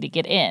waiting to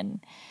get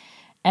in.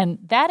 And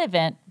that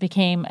event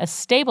became a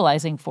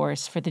stabilizing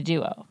force for the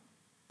duo.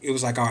 It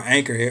was like our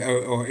anchor,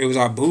 or it was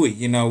our buoy.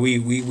 We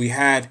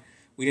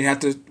didn't have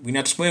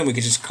to swim. We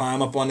could just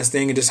climb up on this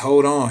thing and just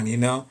hold on.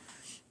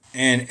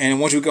 And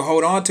once we could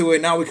hold on to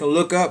it, now we can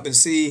look up and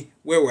see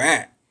where we're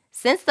at.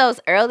 Since those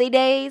early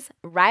days,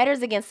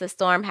 Riders Against the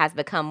Storm has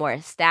become more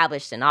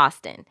established in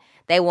Austin.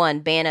 They won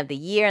Band of the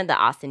Year in the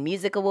Austin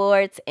Music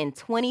Awards in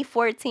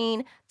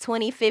 2014,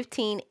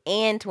 2015,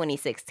 and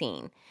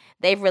 2016.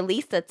 They've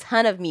released a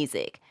ton of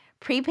music.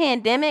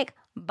 Pre-pandemic,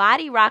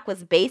 Body Rock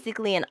was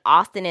basically an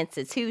Austin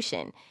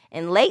institution.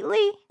 And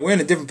lately, we're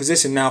in a different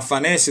position now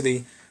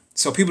financially,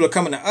 so people are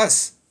coming to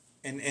us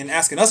and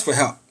asking us for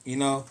help.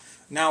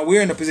 Now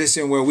we're in a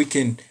position where we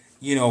can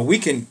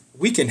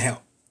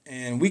help.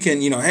 And we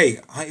can, hey,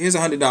 here's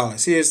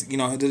 $100. Here's,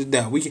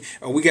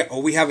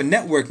 we have a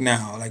network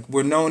now. Like,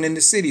 we're known in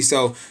the city,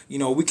 so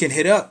we can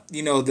hit up,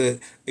 the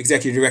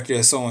executive director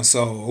of so and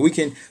so. Or we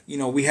can,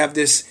 we have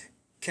this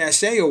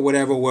cachet or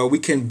whatever where we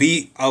can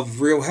be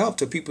of real help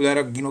to people that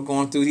are,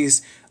 going through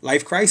these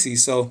life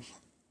crises. So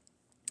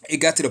it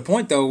got to the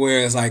point though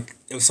where it's it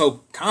was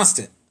so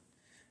constant,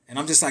 and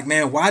I'm just like,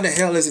 man, why the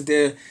hell isn't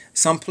there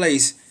some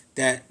place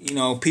that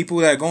people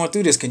that are going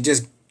through this can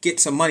just get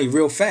some money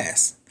real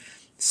fast?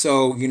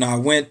 So, I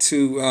went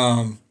to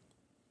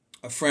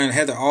a friend,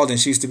 Heather Alden.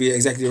 She used to be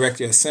executive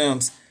director of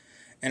Sims.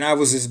 And I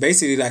was just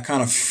basically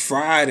kind of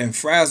fried and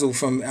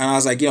frazzled and I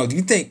was like, do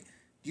you think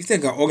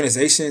our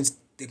organizations,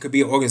 there could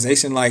be an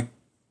organization like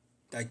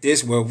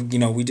this where,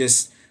 we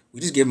just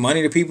give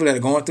money to people that are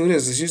going through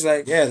this? And she's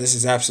like, yeah, this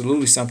is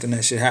absolutely something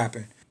that should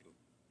happen.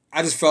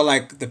 I just felt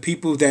like the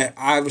people that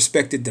I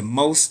respected the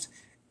most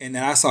and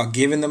that I saw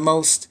giving the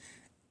most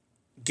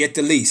get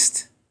the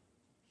least.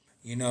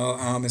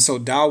 And so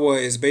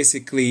Dawa is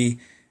basically,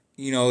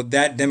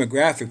 that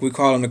demographic. We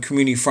call them the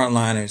community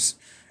frontliners,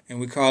 and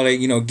we call it,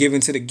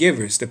 giving to the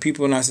givers, the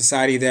people in our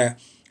society that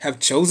have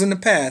chosen the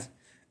path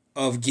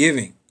of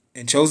giving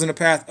and chosen the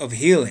path of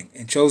healing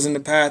and chosen the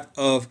path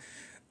of,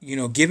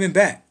 giving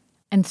back.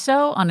 And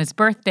so on his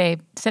birthday,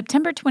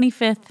 September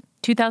 25th,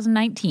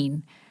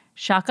 2019,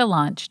 Chaka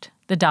launched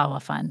the Dawa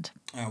Fund.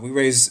 We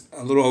raised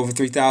a little over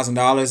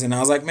 $3,000, and I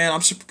was like, man, I'm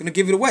just going to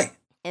give it away.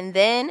 And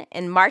then,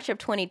 in March of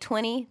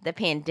 2020, the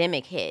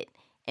pandemic hit,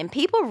 and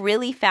people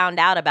really found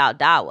out about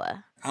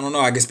Dawa. I don't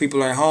know. I guess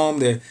people are at home.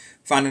 They're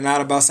finding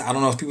out about it. I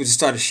don't know if people just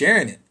started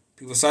sharing it.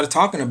 People started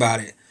talking about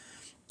it.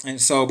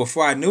 And so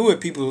before I knew it,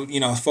 people,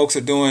 folks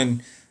are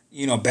doing,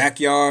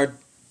 backyard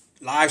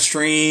live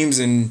streams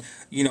and,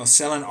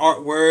 selling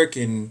artwork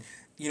and,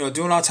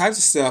 doing all types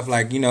of stuff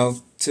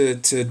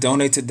to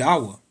donate to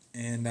Dawa.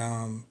 And,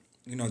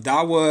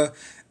 Dawa,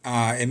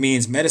 it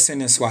means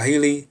medicine in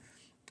Swahili.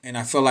 And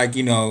I feel like,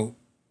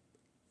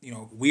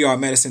 we are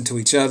medicine to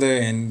each other,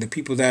 and the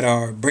people that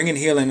are bringing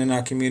healing in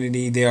our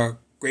community, they are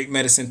great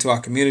medicine to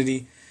our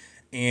community.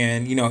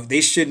 And, you know,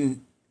 they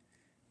shouldn't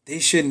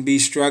be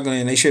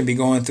struggling. They shouldn't be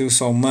going through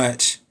so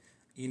much,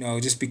 you know,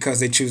 just because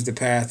they choose the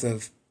path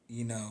of,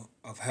 you know,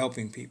 of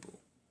helping people.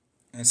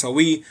 And so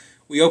we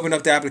opened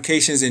up the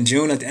applications in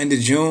June, at the end of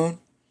June.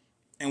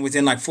 And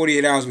within like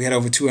 48 hours, we had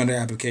over 200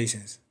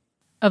 applications.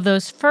 Of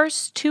those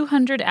first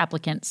 200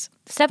 applicants,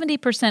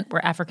 70%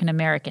 were African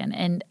American.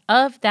 And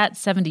of that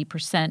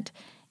 70%,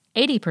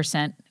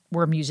 80%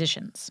 were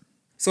musicians.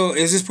 So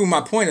it's just proving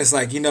my point. It's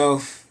like, you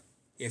know,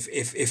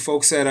 if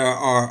folks that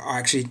are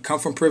actually come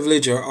from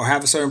privilege or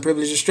have a certain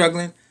privilege are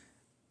struggling,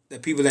 the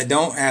people that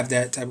don't have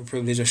that type of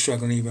privilege are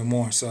struggling even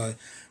more. So,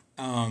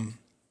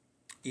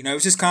 you know, it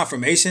was just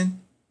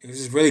confirmation. It was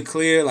just really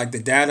clear. Like the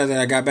data that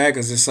I got back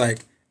is just like,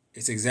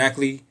 it's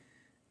exactly,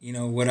 you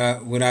know, what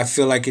I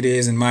feel like it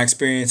is, and my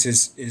experience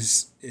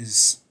is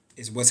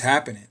what's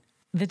happening.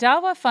 The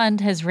Dawa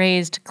Fund has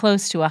raised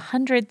close to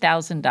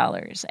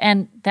 $100,000,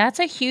 and that's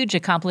a huge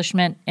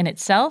accomplishment in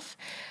itself.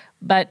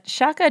 But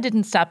Chaka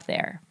didn't stop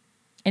there.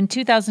 In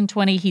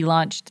 2020, he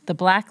launched the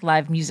Black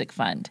Live Music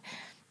Fund.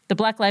 The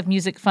Black Live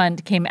Music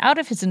Fund came out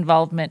of his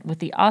involvement with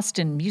the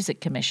Austin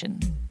Music Commission.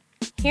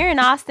 Here in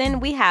Austin,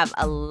 we have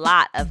a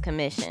lot of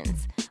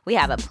commissions. We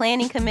have a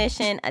planning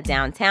commission, a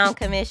downtown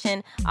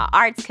commission, an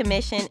arts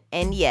commission,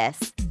 and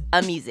yes,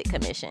 a music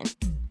commission.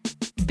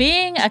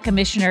 Being a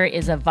commissioner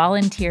is a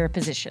volunteer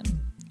position.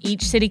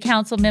 Each city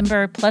council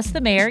member plus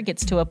the mayor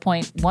gets to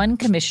appoint one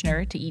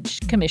commissioner to each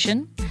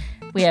commission.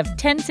 We have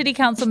 10 city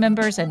council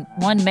members and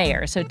one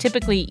mayor, so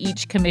typically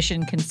each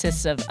commission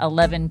consists of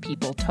 11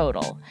 people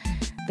total.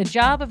 The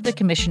job of the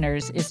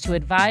commissioners is to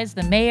advise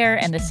the mayor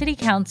and the city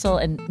council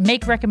and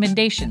make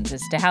recommendations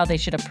as to how they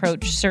should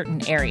approach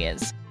certain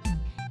areas.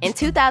 In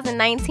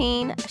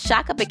 2019,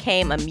 Chaka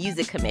became a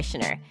music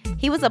commissioner.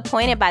 He was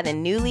appointed by the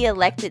newly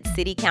elected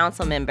city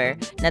council member,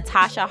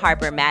 Natasha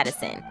Harper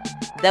Madison,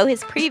 though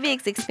his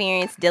previous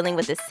experience dealing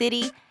with the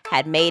city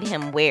had made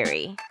him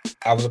wary.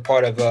 I was a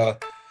part of a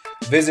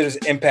Visitors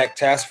Impact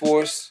Task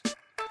Force,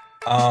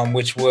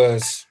 which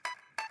was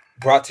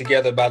brought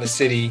together by the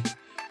city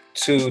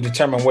to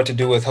determine what to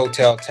do with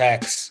hotel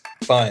tax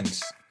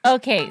funds.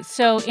 Okay,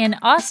 so in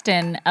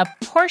Austin, a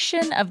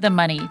portion of the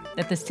money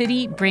that the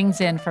city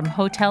brings in from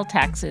hotel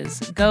taxes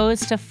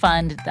goes to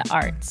fund the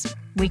arts.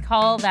 We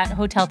call that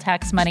hotel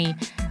tax money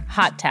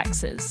hot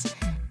taxes.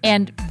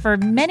 And for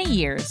many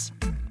years,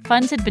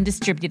 funds had been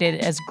distributed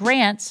as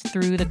grants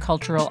through the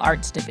Cultural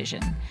Arts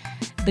Division.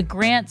 The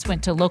grants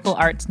went to local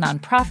arts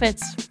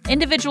nonprofits.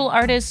 Individual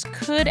artists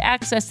could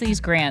access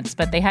these grants,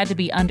 but they had to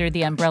be under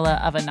the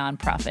umbrella of a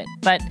nonprofit.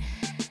 But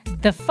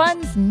the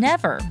funds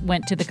never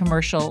went to the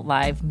commercial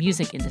live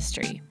music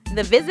industry.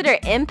 The Visitor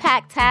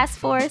Impact Task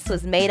Force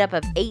was made up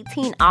of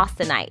 18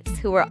 Austinites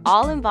who were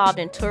all involved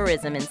in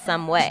tourism in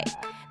some way.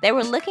 They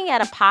were looking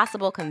at a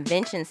possible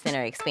convention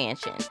center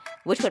expansion,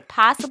 which would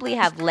possibly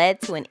have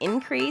led to an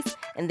increase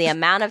in the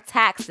amount of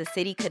tax the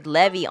city could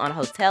levy on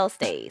hotel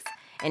stays.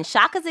 And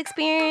Chaka's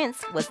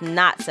experience was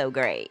not so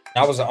great.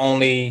 I was the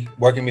only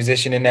working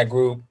musician in that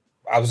group.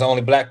 I was the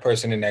only Black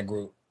person in that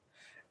group.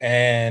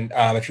 And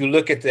if you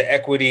look at the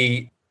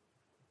equity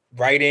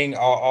writing,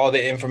 all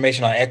the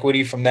information on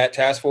equity from that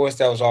task force,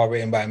 that was all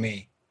written by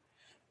me,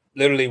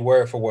 literally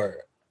word for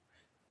word.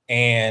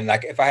 And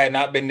like, if I had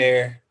not been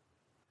there,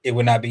 it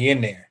would not be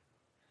in there.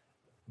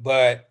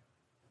 But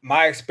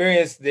my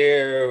experience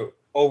there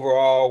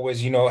overall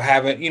was,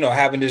 having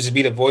to just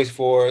be the voice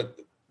for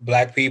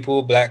Black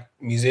people, Black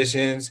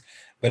musicians,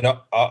 but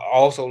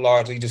also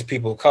largely just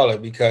people of color,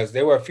 because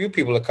there were a few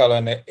people of color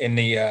in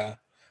the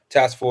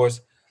task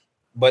force,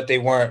 but they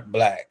weren't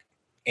Black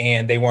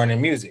and they weren't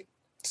in music.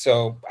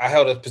 So I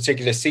held a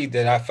particular seat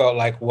that I felt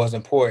like was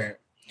important.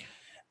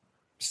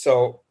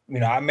 So,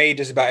 I made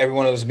just about every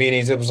one of those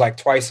meetings. It was like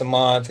twice a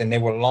month, and they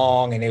were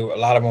long, and a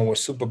lot of them were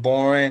super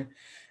boring.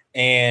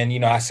 And,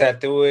 I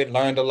sat through it,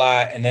 learned a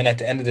lot. And then at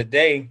the end of the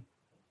day,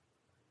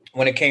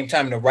 when it came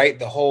time to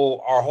write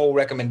our whole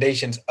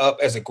recommendations up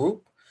as a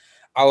group,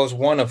 I was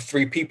one of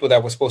 3 people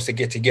that were supposed to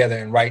get together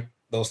and write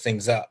those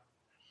things up.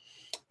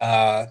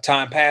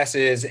 Time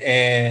passes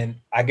and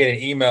I get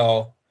an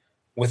email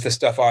with the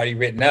stuff already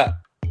written up.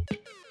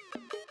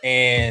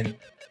 And,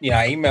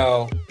 I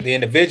email the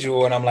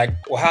individual and I'm like,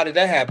 well, how did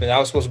that happen? I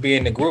was supposed to be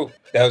in the group.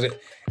 That was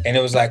it. And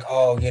it was like,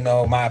 oh,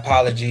 my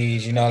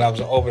apologies. That was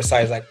an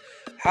oversight. It's like,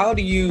 how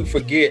do you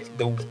forget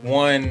the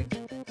one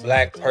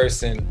Black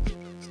person?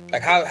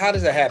 Like, how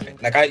does that happen?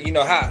 Like,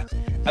 how?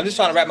 I'm just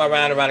trying to wrap my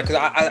mind around it, because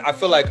I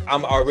feel like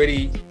I'm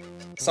already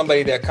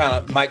somebody that kind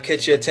of might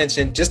catch your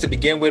attention just to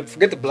begin with.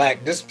 Forget the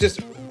Black,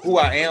 just who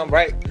I am,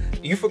 right?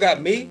 You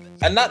forgot me,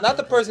 and not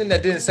the person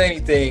that didn't say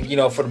anything,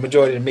 for the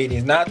majority of the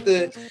meetings. Not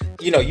the,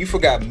 you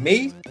forgot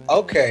me.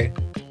 Okay,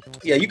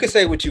 yeah, you can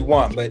say what you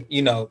want, but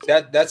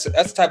that's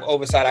the type of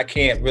oversight I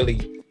can't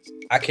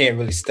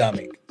really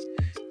stomach.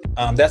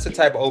 That's the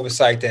type of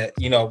oversight that,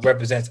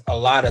 represents a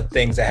lot of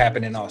things that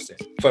happen in Austin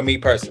for me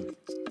personally.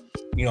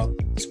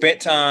 Spent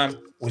time,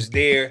 was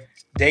there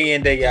day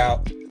in, day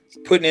out,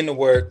 putting in the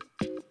work,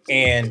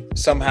 and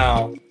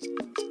somehow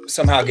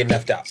get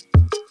left out.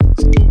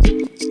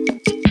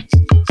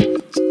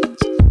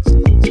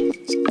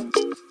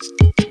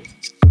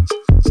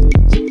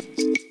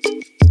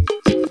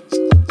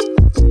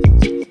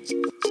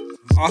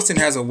 Austin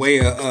has a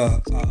way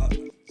of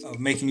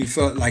making you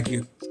feel like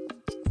you're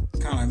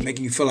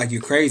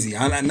crazy.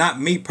 Not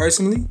me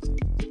personally,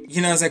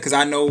 you know what I'm saying? Because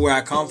I know where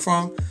I come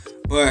from,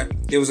 but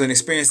there was an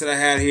experience that I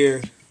had here,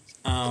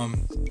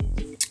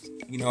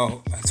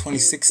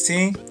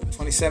 2016,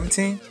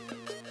 2017, where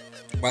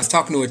I was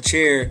talking to a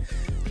chair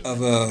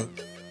of a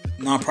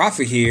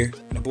nonprofit here,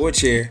 the board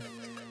chair,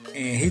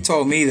 and he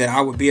told me that I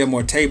would be at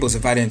more tables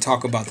if I didn't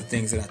talk about the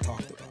things that I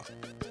talked about.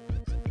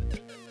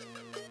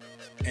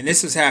 And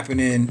this was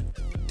happening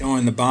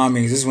during the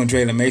bombings. This is when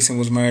Drayla Mason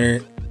was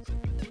murdered.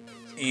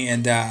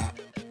 And,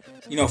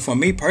 for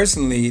me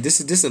personally, this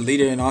is a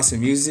leader in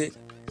Austin music.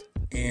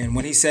 And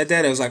when he said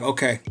that, it was like,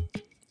 okay,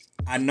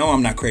 I know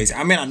I'm not crazy.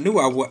 I mean, I know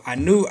what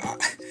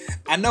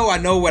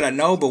I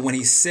know, but when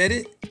he said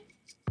it,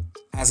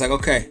 I was like,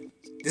 okay,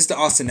 this is the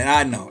Austin that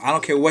I know. I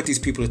don't care what these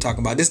people are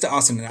talking about. This is the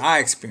Austin that I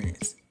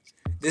experience.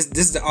 This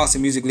is the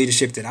Austin music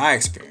leadership that I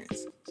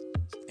experience.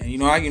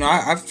 And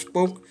I've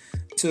spoke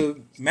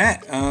to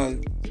Matt,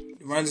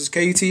 runs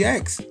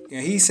KUTX.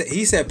 And he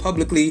said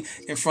publicly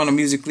in front of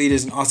music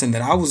leaders in Austin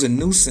that I was a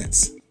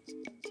nuisance.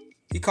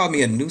 He called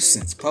me a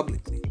nuisance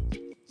publicly.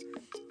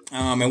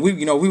 And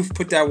we've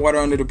put that water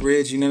under the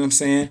bridge. You know what I'm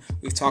saying?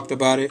 We've talked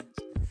about it.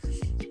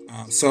 It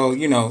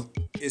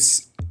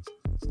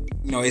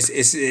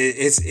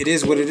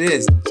is what it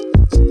is.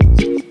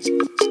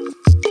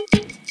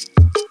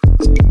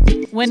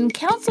 When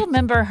council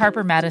member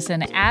Harper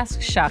Madison asked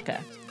Chaka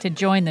to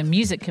join the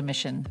music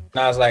commission,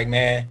 I was like,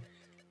 man,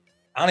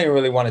 I don't even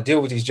really want to deal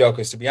with these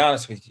jokers, to be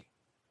honest with you.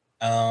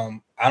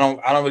 I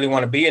don't really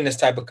want to be in this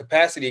type of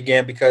capacity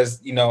again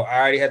because, I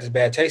already had this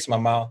bad taste in my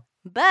mouth.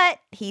 But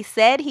he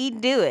said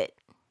he'd do it.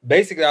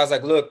 Basically, I was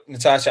like, look,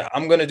 Natasha,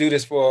 I'm going to do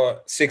this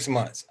for 6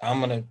 months. I'm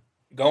going to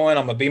go in,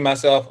 I'm going to be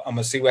myself, I'm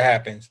going to see what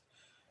happens.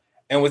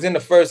 And within the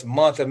first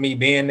month of me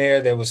being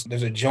there's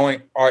a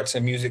joint arts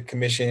and music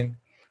commission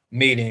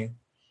meeting.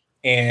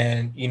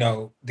 And,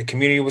 the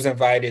community was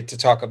invited to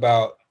talk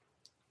about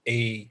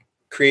a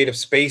creative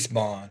space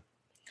bond.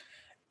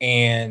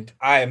 And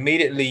I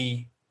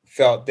immediately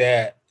felt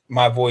that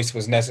my voice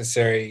was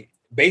necessary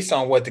based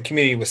on what the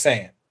community was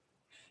saying.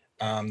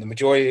 The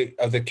majority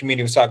of the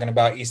community was talking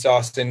about East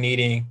Austin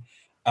needing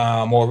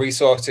more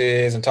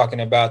resources and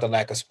talking about the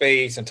lack of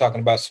space and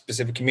talking about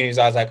specific communities.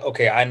 I was like,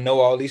 okay, I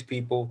know all these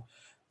people.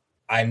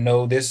 I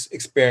know this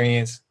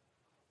experience.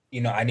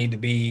 I need to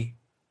be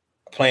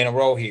playing a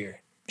role here.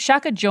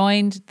 Chaka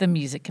joined the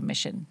music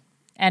commission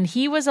and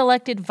he was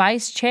elected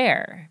vice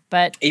chair.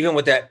 But even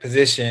with that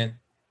position,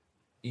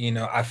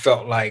 I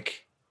felt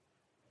like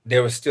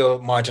there was still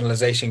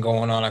marginalization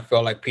going on. I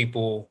felt like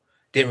people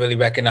didn't really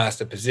recognize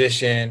the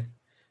position.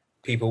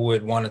 People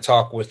would want to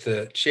talk with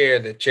the chair.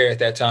 The chair at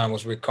that time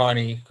was Rick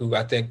Carney, who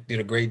I think did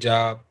a great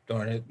job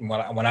during it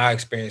when I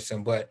experienced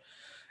him. But,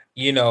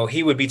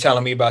 he would be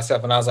telling me about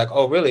stuff and I was like,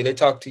 oh, really? They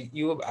talked to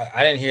you?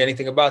 I didn't hear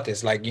anything about this.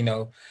 So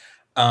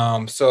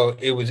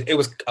it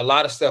was a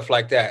lot of stuff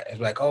like that. It's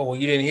like, oh, well,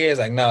 you didn't hear? It's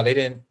like, no, they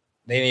didn't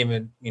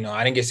even,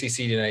 I didn't get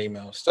CC'd in that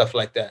email, stuff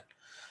like that.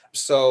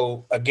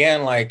 So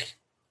again,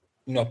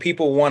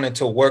 people wanted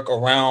to work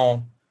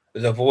around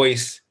the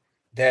voice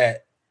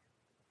that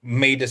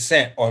may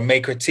dissent or may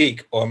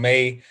critique or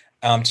may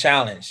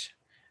challenge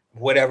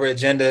whatever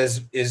agenda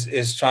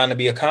is trying to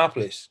be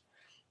accomplished.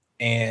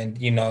 And,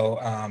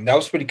 that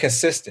was pretty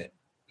consistent,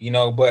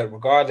 but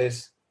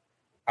regardless,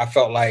 I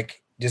felt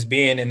like just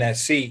being in that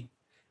seat,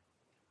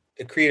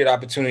 it created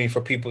opportunity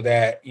for people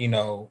that,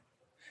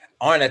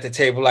 aren't at the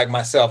table like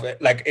myself.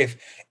 Like if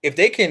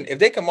they can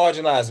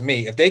marginalize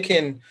me, if they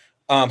can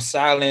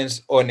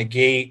silence or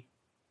negate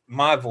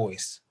my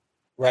voice,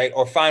 right?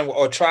 Or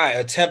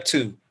attempt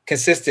to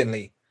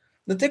consistently.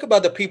 Then think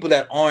about the people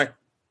that aren't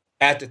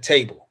at the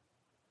table.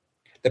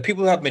 The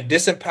people who have been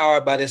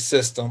disempowered by this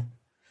system,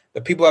 the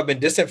people who have been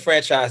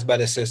disenfranchised by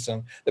the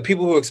system, the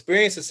people who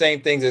experience the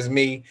same things as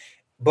me,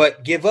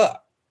 but give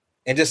up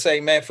and just say,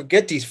 man,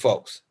 forget these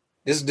folks.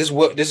 This is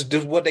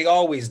what they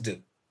always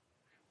do.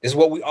 This is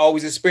what we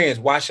always experience.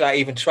 Why should I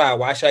even try?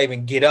 Why should I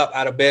even get up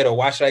out of bed? Or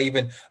why should I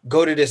even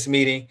go to this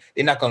meeting?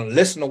 They're not going to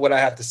listen to what I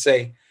have to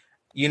say.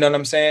 You know what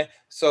I'm saying?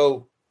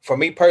 So for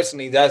me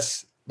personally,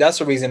 that's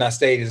the reason I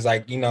stayed is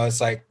like,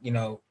 it's like,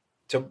 to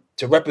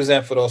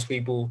represent for those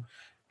people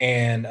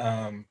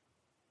and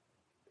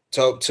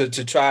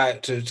to try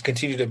to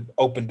continue to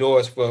open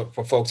doors for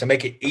folks and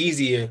make it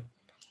easier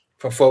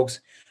for folks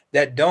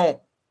that don't,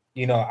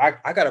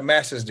 I got a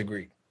master's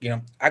degree,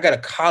 I got a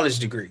college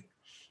degree,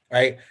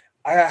 right?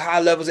 I got high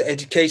levels of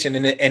education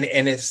and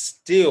it's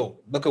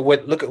still look at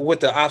what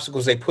the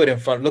obstacles they put in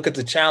front. Look at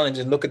the challenge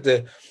and look at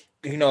the,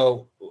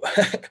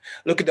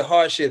 look at the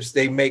hardships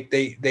they make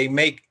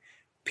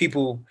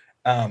people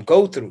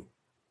go through,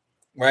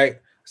 right?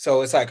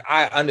 So it's like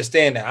I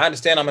understand that. I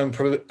understand I'm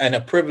in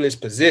a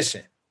privileged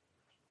position,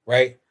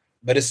 right?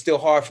 But it's still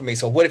hard for me.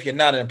 So what if you're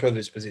not in a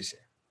privileged position?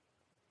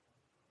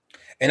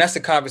 And that's the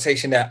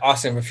conversation that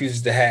Austin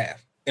refuses to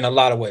have in a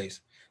lot of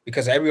ways,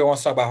 because everyone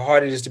wants to talk about how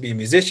hard it is to be a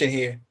musician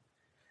here.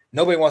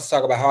 Nobody wants to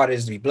talk about how hard it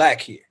is to be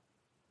Black here.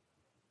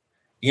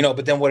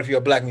 But then what if you're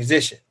a Black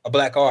musician, a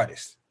Black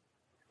artist,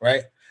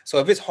 right? So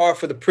if it's hard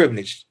for the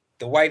privileged,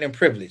 the white and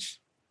privileged,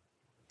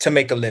 to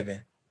make a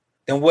living,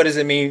 then what does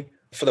it mean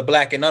for the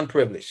Black and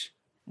unprivileged?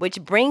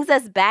 Which brings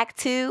us back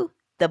to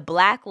the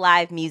Black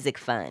Live Music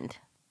Fund.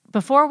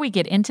 Before we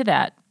get into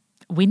that,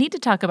 we need to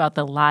talk about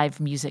the Live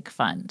Music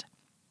Fund.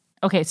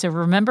 Okay, so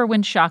remember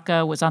when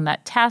Chaka was on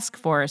that task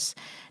force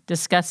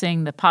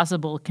discussing the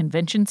possible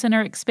convention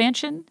center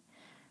expansion?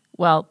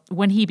 Well,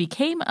 when he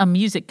became a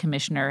music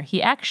commissioner,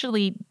 he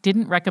actually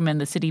didn't recommend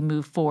the city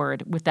move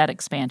forward with that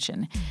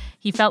expansion.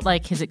 He felt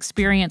like his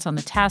experience on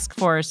the task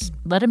force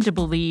led him to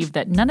believe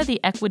that none of the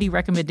equity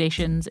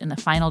recommendations in the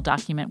final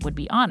document would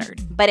be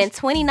honored. But in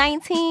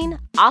 2019,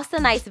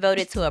 Austinites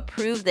voted to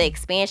approve the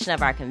expansion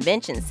of our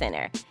convention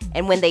center.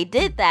 And when they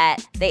did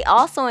that, they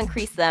also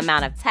increased the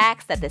amount of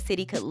tax that the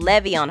city could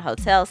levy on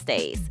hotel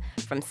stays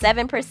from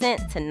 7%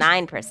 to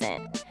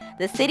 9%.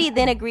 The city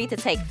then agreed to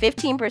take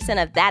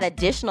 15% of that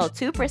additional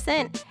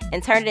 2%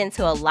 and turn it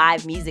into a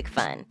live music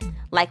fund.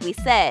 Like we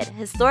said,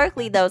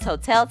 historically, those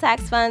hotel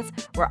tax funds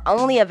were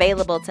only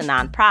available to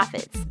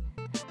nonprofits.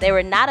 They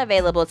were not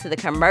available to the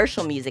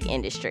commercial music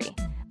industry.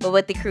 But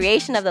with the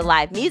creation of the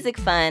Live Music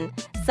Fund,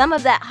 some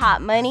of that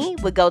hot money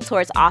would go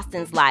towards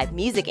Austin's live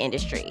music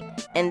industry,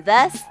 and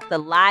thus the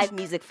Live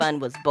Music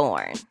Fund was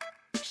born.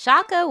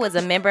 Chaka was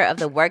a member of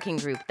the working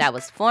group that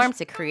was formed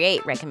to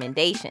create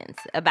recommendations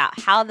about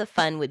how the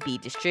fund would be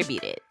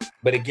distributed.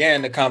 But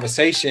again, the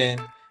conversation,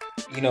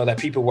 that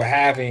people were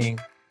having,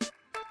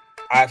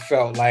 I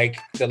felt like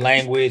the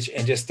language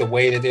and just the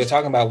way that they were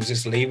talking about was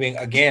just leaving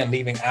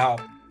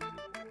out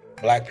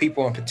Black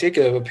people in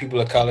particular, but people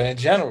of color in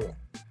general.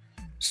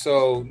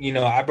 So,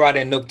 I brought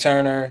in Nook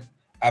Turner,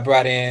 I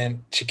brought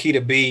in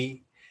Chiquita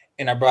B,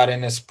 and I brought in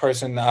this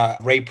person,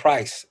 Ray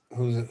Price,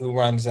 who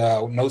runs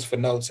Notes for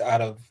Notes out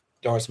of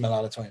Doris Mill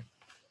Auditorium.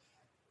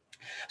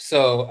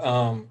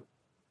 So,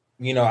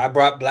 I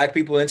brought Black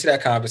people into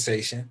that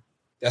conversation.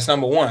 That's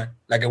number one.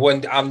 Like, it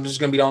wasn't, I'm just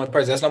gonna be the only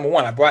person. That's number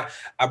one. I brought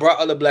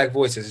other Black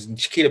voices. And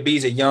Chiquita B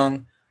is a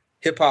young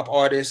hip hop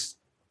artist,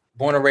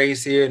 born and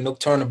raised here. Nook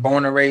Turner,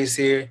 born and raised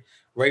here.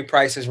 Ray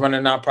Price is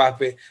running a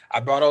nonprofit.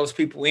 I brought all those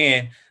people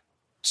in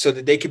so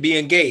that they could be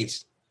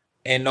engaged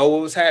and know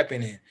what was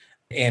happening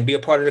and be a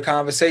part of the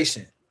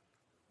conversation.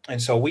 And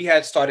so we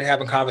had started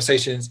having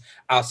conversations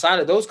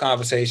outside of those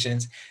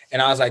conversations.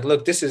 And I was like,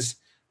 look, this is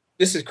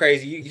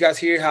crazy. You guys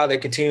hear how they're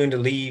continuing to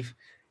leave,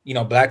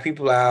 Black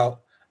people out.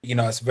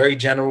 It's very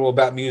general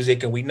about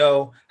music. And we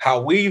know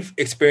how we've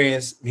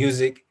experienced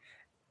music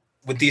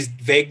with these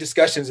vague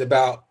discussions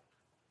about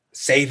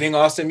saving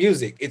Austin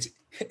music. It's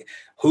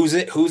who's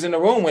in the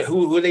room with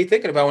who are they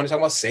thinking about when they're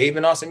talking about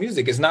saving Austin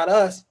music? It's not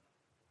us.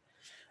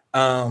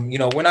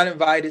 We're not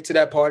invited to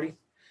that party.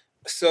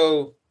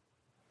 So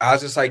I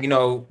was just like,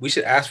 we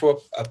should ask for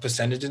a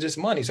percentage of this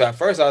money. So at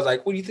first I was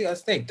like, what do you think? I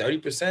think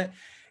 30%,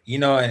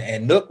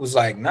 and Nook was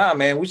like, nah,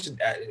 man, we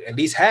should at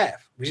least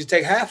half. We should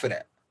take half of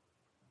that.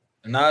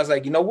 And I was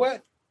like, you know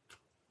what?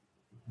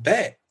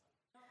 Bet.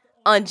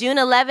 On June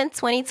 11,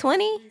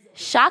 2020,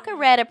 Chaka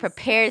read a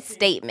prepared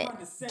statement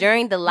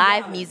during the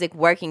Live Music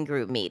Working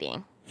Group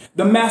meeting.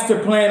 The master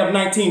plan of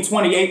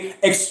 1928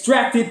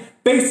 extracted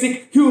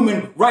basic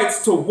human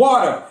rights to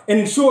water and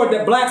ensured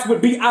that Blacks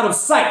would be out of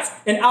sight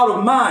and out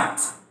of mind.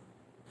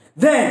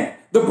 Then,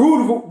 the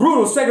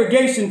brutal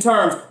segregation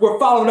terms were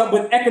followed up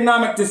with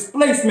economic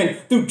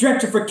displacement through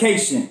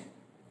gentrification.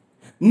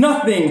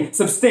 Nothing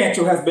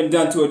substantial has been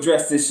done to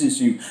address this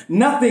issue.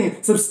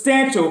 Nothing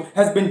substantial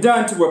has been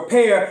done to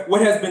repair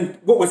what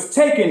was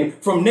taken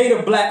from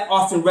Native Black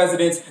Austin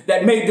residents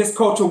that made this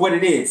culture what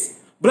it is.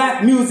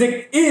 Black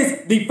music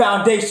is the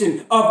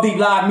foundation of the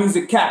live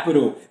music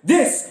capital.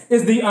 This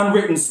is the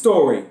unwritten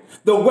story.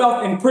 The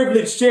wealth and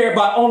privilege shared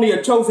by only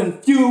a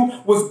chosen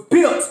few was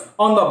built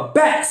on the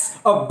backs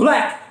of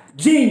Black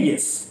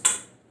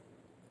genius.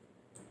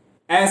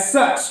 As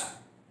such,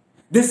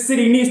 this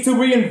city needs to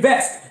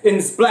reinvest in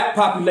its Black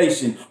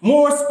population.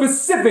 More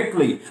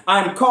specifically,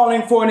 I'm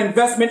calling for an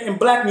investment in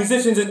Black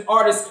musicians and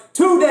artists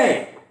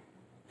today.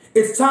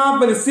 It's time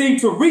for the city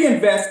to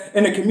reinvest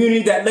in a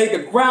community that laid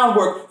the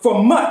groundwork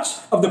for much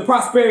of the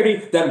prosperity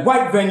that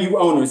white venue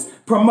owners,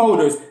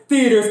 promoters,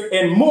 theaters,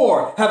 and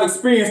more have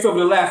experienced over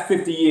the last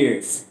 50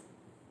 years.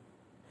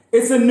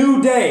 It's a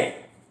new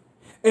day,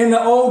 and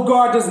the old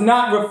guard does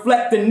not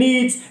reflect the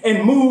needs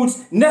and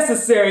moods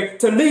necessary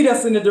to lead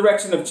us in the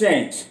direction of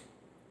change.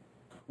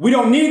 We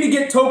don't need to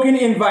get token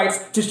invites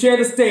to share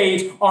the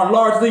stage on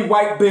largely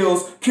white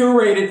bills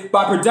curated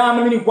by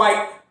predominantly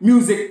white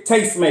music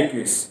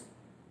tastemakers.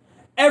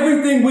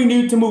 Everything we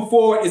need to move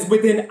forward is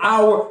within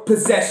our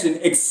possession,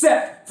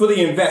 except for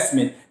the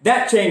investment.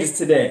 That changes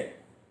today.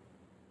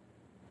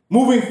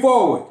 Moving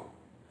forward,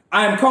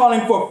 I am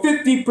calling for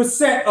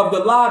 50% of the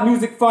live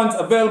music funds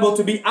available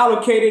to be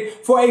allocated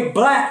for a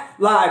Black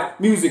live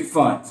music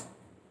fund.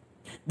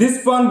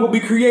 This fund will be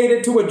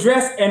created to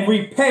address and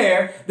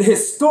repair the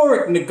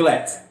historic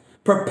neglect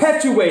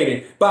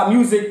perpetuated by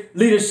music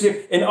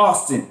leadership in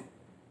Austin.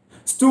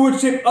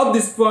 Stewardship of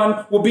this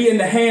fund will be in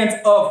the hands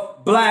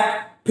of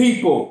Black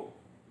people.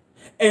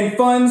 and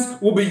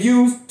funds will be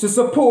used to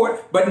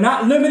support, but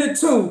not limited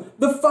to,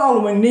 the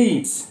following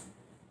needs.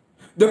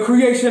 The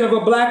creation of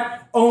a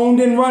Black-owned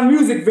and run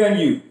music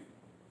venue.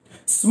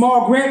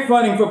 Small grant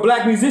funding for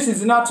Black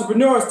musicians and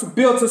entrepreneurs to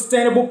build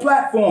sustainable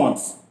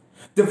platforms.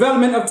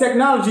 Development of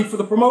technology for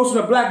the promotion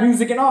of Black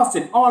music in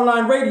Austin,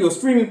 online radio,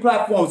 streaming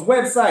platforms,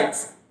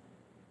 websites.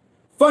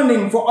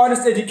 Funding for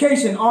artist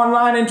education,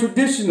 online and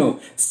traditional.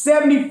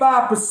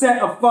 75%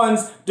 of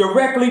funds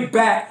directly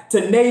back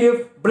to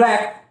Native,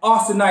 Black,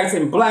 Austinites,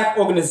 and Black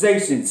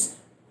organizations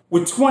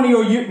with 20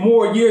 or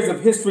more years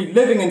of history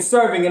living and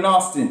serving in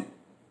Austin.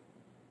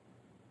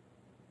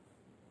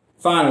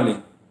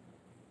 Finally,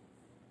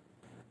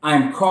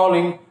 I'm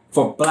calling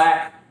for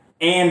Black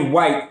and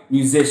white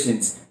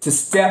musicians to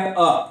step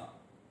up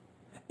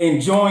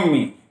and join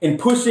me in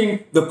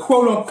pushing the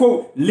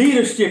quote-unquote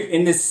leadership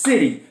in this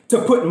city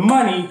to put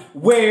money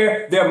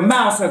where their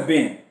mouths have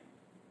been.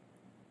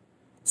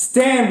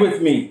 Stand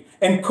with me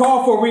and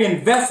call for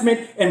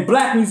reinvestment in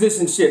Black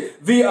musicianship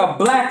via a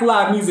Black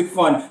Live Music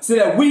Fund so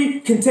that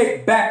we can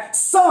take back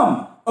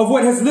some of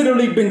what has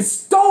literally been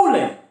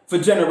stolen for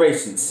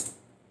generations.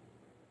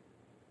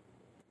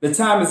 The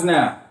time is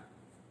now.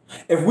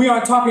 If we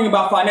aren't talking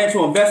about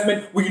financial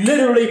investment, we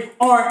literally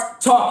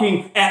aren't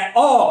talking at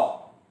all.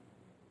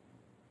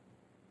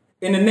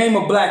 In the name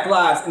of Black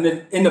lives,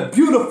 in the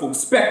beautiful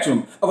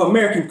spectrum of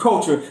American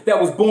culture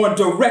that was born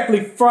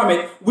directly from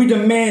it, we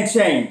demand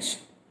change.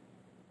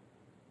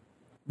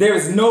 There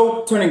is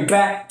no turning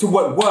back to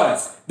what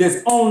was.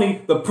 There's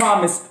only the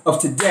promise of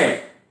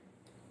today.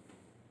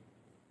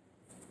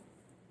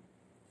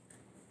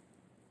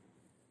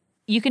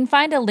 You can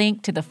find a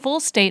link to the full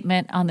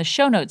statement on the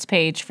show notes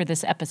page for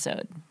this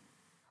episode.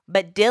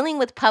 But dealing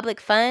with public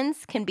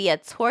funds can be a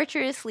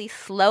torturously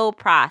slow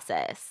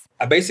process.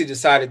 I basically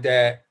decided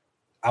that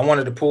I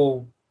wanted to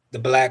pull the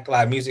Black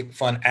Live Music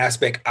Fund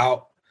aspect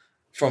out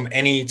from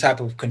any type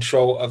of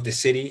control of the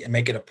city and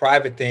make it a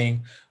private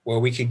thing where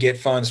we could get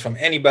funds from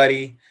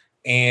anybody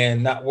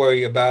and not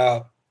worry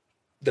about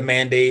the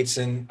mandates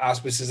and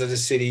auspices of the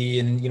city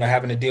and,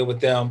 having to deal with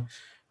them.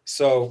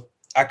 So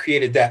I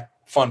created that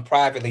fund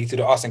privately through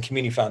the Austin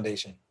Community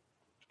Foundation.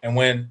 And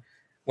when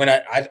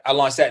I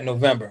launched that in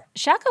November.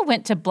 Chaka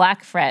went to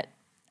Black Fret,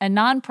 a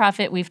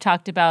nonprofit we've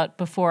talked about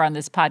before on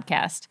this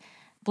podcast.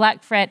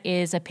 Black Fret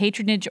is a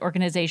patronage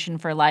organization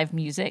for live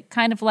music,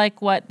 kind of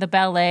like what the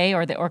ballet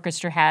or the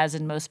orchestra has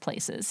in most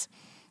places.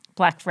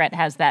 Black Fret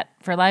has that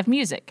for live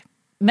music.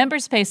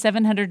 Members pay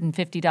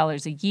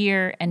 $750 a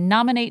year and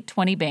nominate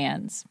 20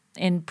 bands.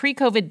 In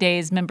pre-COVID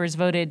days, members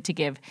voted to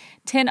give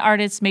 10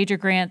 artists major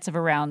grants of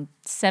around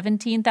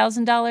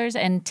 $17,000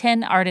 and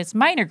 10 artists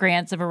minor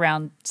grants of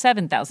around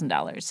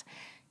 $7,000.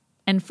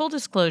 And full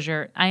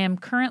disclosure, I am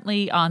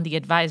currently on the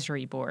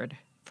advisory board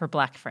for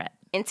Black Fret.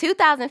 In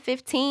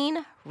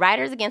 2015,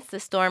 Writers Against the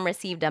Storm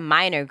received a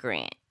minor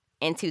grant.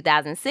 In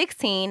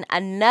 2016,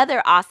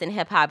 another Austin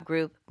hip-hop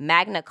group,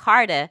 Magna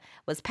Carta,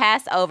 was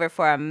passed over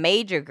for a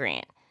major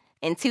grant.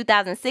 In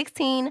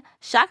 2016,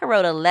 Chaka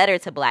wrote a letter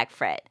to Black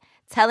Fret,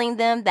 telling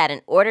them that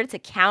in order to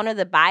counter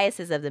the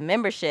biases of the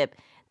membership,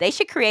 they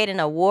should create an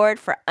award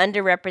for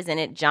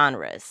underrepresented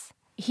genres.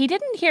 He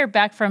didn't hear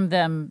back from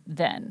them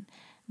then,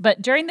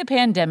 but during the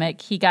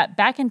pandemic, he got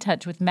back in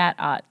touch with Matt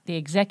Ott, the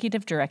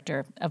executive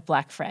director of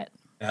Black Fret.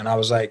 And I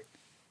was like,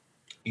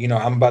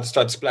 I'm about to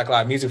start this Black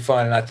Live Music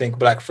Fund, and I think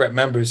Black Fret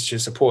members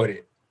should support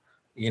it,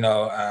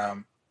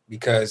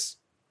 because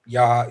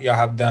y'all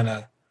have done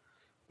a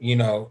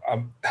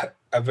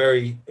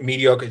very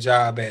mediocre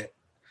job at,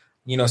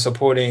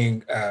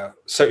 supporting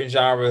certain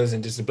genres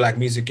and just the Black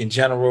music in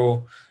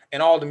general,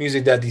 and all the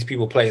music that these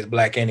people play is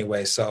Black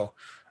anyway. So,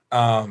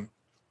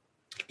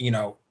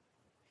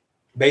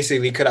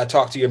 basically, could I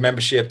talk to your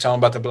membership, tell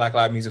them about the Black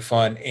Lives Music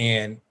Fund,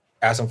 and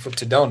ask them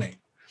to donate?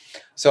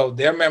 So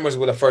their members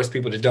were the first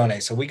people to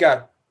donate. So we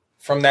got,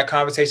 from that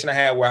conversation I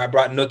had where I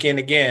brought Nook in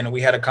again, and we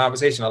had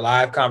a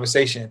live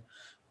conversation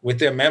with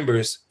their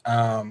members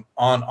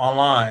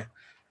online,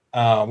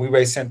 we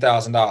raised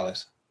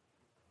 $10,000.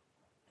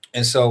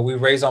 And so we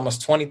raised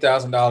almost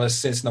 $20,000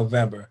 since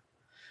November.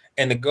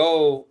 And the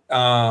goal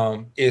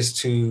is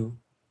to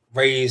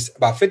raise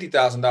about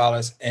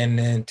 $50,000 and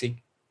then to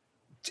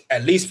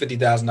at least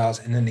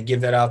 $50,000 and then to give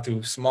that out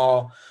through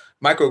small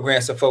micro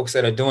grants to folks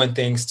that are doing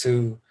things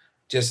to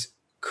just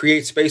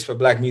create space for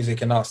Black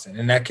music in Austin.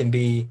 And that can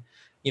be,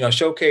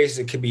 showcase,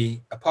 it could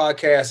be a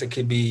podcast, it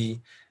could be,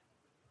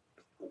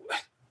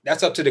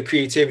 that's up to the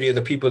creativity of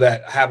the people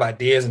that have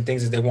ideas and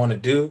things that they want to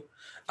do,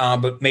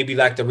 but maybe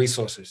lack the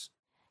resources.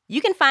 You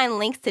can find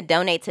links to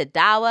donate to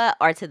DAWA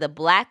or to the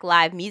Black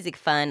Live Music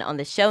Fund on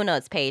the show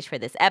notes page for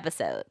this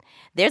episode.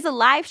 There's a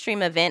live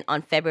stream event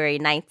on February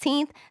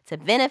 19th to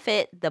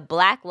benefit the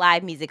Black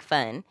Live Music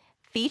Fund,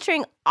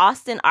 featuring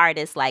Austin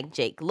artists like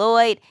Jake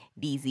Lloyd,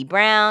 DZ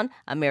Brown,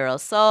 Amiro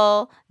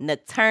Soul,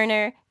 Nook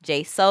Turner,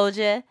 Jay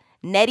Soulja,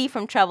 Nettie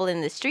from Trouble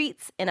in the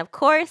Streets, and of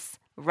course,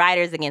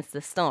 Writers Against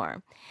the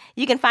Storm.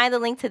 You can find the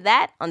link to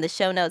that on the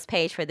show notes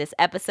page for this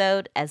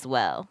episode as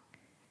well.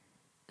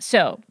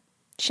 So,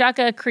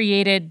 Chaka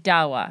created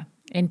DAWA,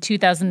 in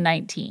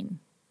 2019.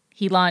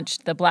 He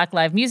launched the Black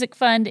Lives Music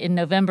Fund in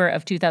November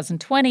of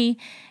 2020,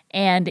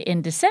 and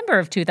in December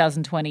of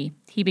 2020,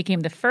 he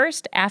became the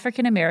first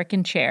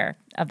African-American chair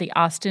of the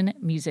Austin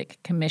Music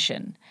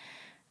Commission.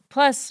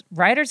 Plus,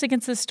 Riders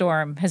Against the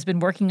Storm has been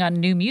working on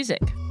new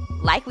music.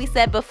 Like we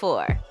said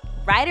before,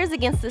 Riders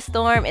Against the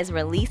Storm is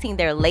releasing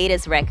their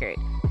latest record,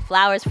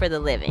 Flowers for the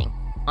Living,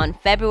 on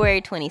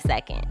February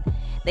 22nd.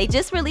 They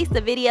just released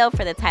the video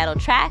for the title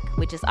track,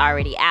 which is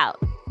already out.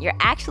 You're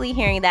actually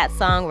hearing that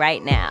song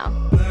right now.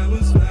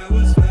 Flowers,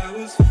 flowers,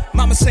 flowers.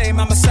 Mama say,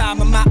 mama sigh,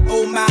 mama,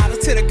 oh my.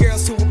 Tell the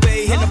girls to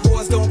obey and the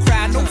boys don't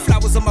cry. No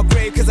flowers on my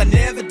grave, cause I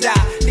never die.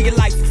 Nigga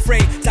life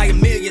afraid, die a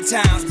million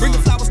times. Bring the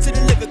flowers to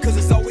the liver, cause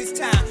it's always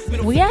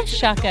time. We asked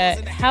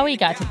Chaka how he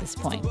got to this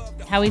point,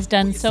 how he's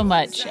done so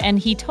much, and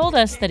he told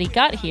us that he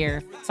got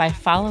here by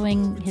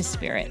following his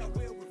spirit.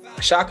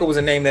 Chaka was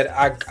a name that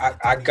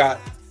I got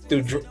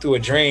through a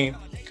dream,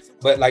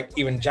 but like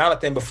even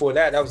Jonathan before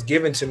that was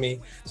given to me.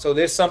 So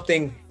there's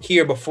something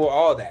here before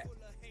all that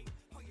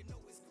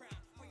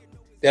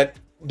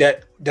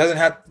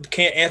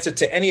can't answer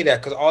to any of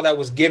that, because all that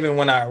was given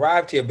when I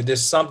arrived here. But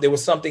there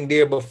was something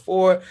there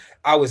before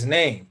I was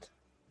named.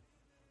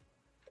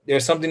 There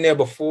was something there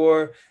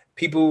before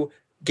people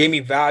gave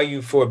me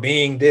value for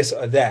being this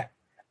or that.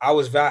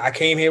 I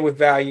came here with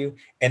value,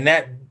 and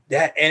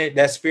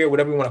that spirit,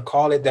 whatever you want to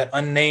call it, that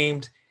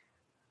unnamed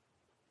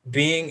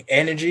being,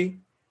 energy,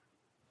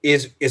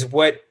 is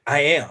what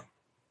I am.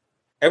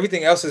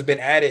 Everything else has been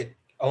added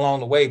along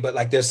the way, but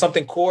like there's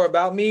something core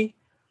about me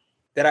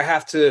that I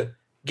have to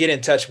get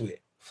in touch with.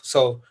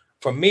 So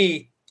for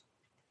me,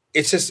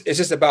 it's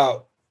just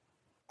about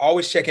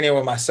always checking in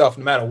with myself,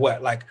 no matter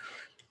what. Like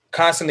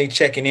constantly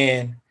checking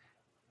in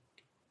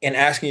and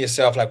asking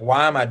yourself, like,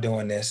 why am I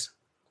doing this?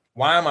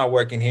 Why am I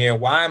working here?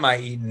 Why am I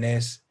eating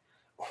this?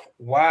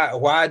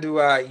 Why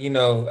do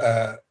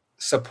I,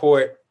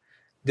 support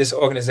this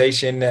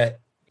organization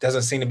that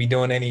doesn't seem to be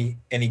doing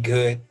any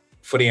good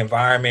for the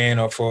environment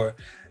or for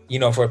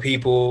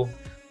people?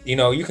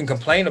 You can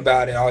complain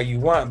about it all you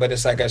want, but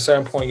it's like at a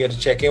certain point you have to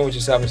check in with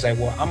yourself and say,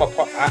 well,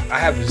 I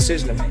have a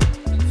decision to make.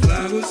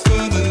 Flowers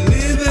for the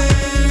living.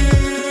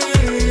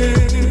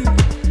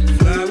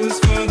 Flowers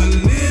for the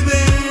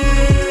living.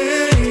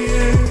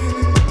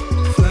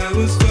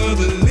 Flowers for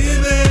the living.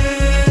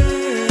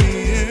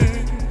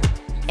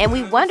 And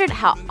we wondered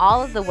how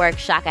all of the work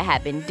Chaka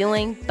had been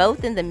doing,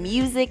 both in the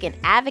music and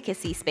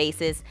advocacy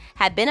spaces,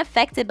 had been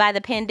affected by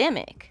the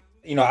pandemic.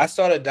 I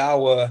started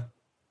Dawa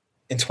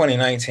in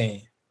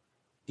 2019.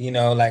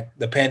 Like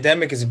the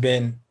pandemic has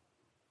been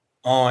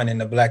on in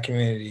the Black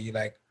community.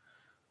 Like,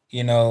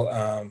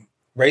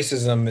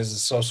 racism is a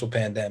social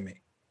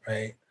pandemic,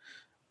 right?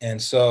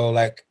 And so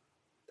like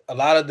a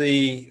lot of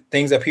the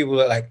things that people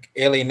like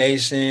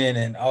alienation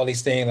and all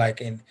these things,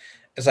 like, and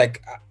it's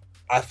like,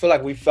 I feel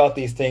like we felt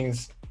these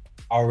things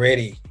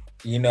already,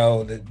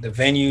 the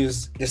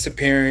venues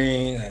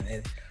disappearing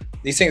and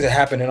these things have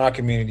happened in our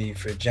community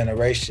for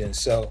generations.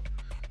 So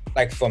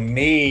like for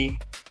me,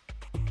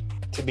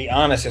 to be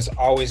honest, it's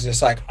always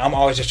just like, I'm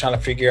always just trying to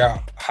figure out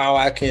how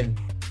I can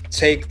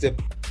take the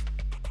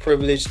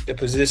privilege, the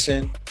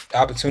position, the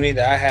opportunity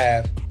that I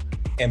have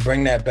and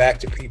bring that back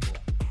to people.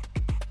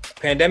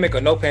 Pandemic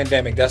or no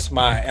pandemic, that's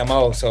my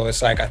MO. So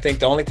it's like, I think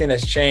the only thing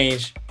that's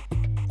changed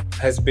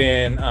has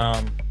been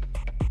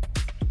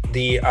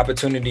the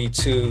opportunity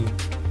to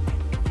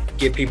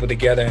get people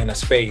together in a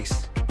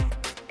space.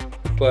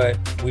 But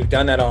we've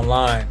done that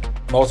online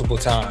multiple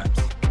times,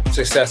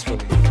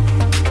 successfully.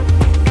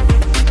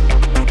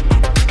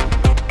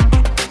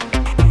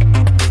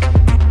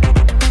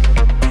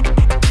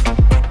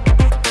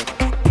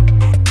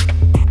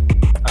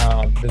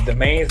 The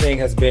main thing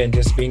has been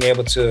just being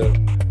able to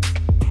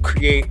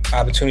create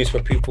opportunities for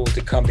people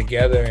to come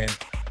together. And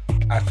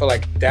I feel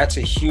like that's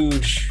a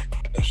huge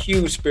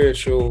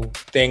spiritual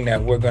thing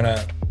that we're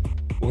gonna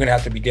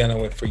have to be dealing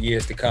with for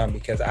years to come,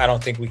 because I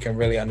don't think we can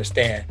really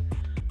understand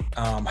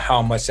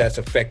how much that's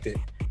affected.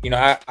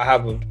 I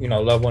have a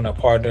loved one, a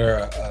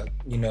partner, a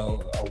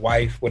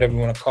wife, whatever you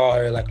want to call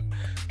her, like,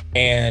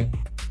 and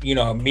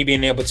me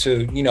being able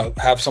to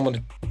have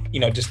someone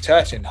to just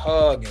touch and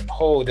hug and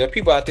hold. There are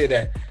people out there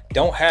that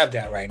don't have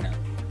that right now.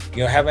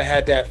 Haven't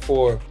had that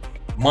for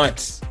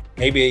months,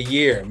 maybe a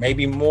year,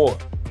 maybe more.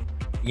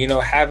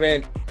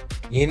 Haven't,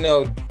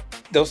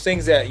 those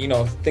things that,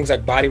 things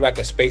like Body Rock,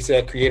 the space that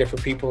I created for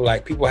people,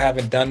 like people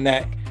haven't done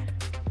that.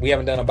 We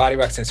haven't done a Body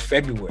Rock since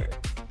February.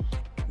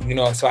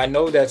 So I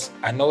know that's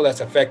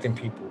affecting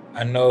people.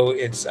 I know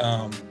it's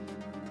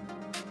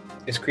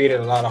created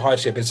a lot of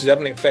hardship. It's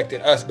definitely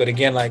affected us. But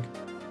again, like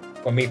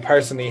for me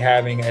personally,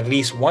 having at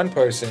least one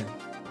person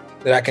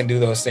that I can do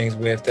those things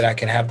with, that I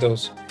can have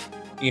those,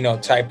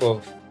 type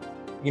of,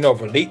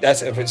 release.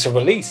 It's a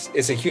release.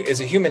 It's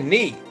a human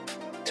need.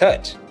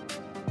 Touch.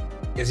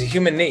 It's a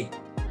human need.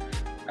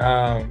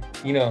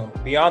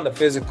 Beyond the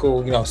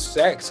physical,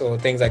 sex or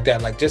things like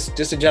that. Like just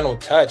a general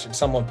touch and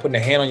someone putting a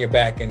hand on your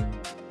back and,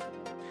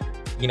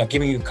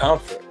 giving you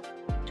comfort.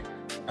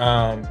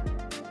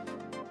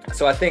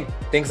 So I think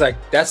things like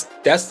that's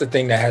the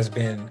thing that has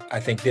been, I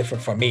think,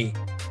 different for me.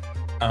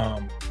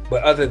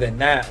 But other than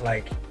that,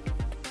 like,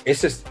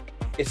 it's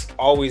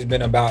always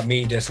been about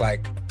me just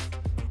like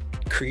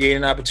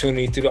creating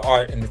opportunity through the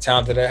art and the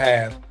talent that I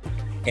have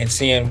and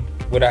seeing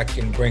what I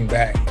can bring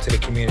back to the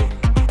community.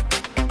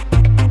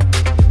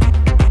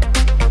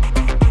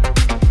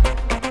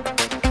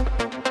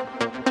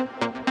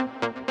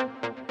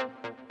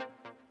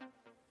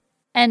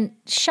 And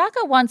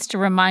Chaka wants to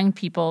remind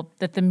people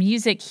that the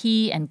music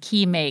he and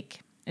Key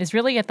make is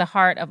really at the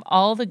heart of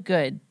all the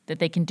good that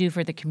they can do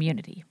for the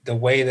community. The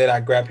way that I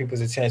grabbed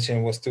people's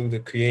attention was through the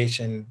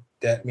creation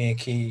that me and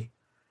Key,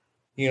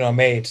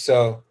 made.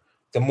 So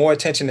the more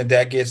attention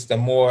that gets, the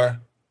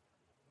more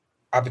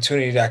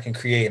opportunity that I can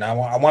create. And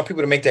I want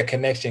people to make that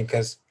connection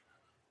because,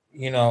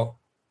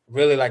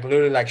 literally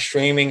like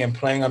streaming and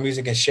playing our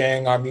music and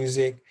sharing our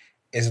music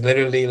is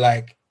literally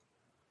like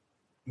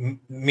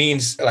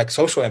means like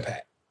social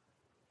impact.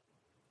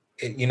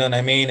 You know what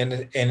I mean?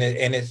 And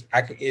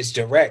it's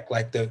direct.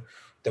 Like the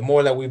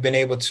more that we've been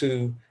able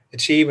to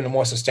achieve and the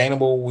more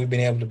sustainable we've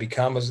been able to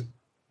become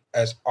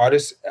as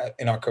artists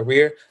in our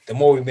career, the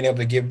more we've been able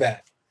to give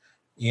back,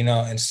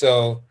 And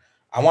so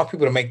I want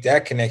people to make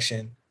that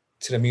connection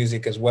to the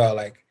music as well.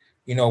 Like,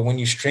 when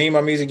you stream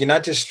our music, you're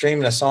not just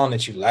streaming a song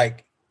that you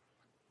like.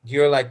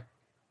 You're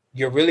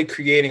really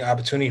creating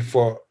opportunity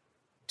for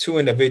two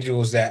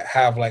individuals that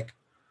have like,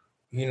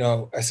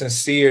 a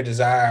sincere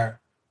desire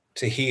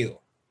to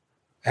heal,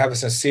 have a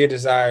sincere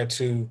desire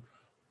to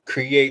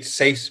create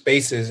safe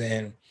spaces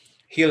and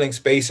healing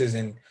spaces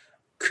and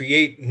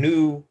create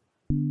new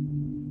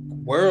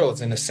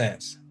worlds in a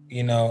sense,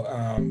 and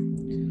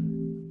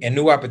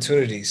new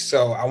opportunities.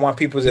 So I want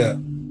people to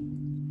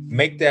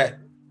make that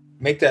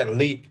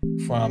leap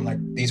from like,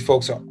 these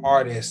folks are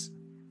artists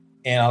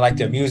and I like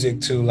their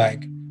music to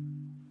like,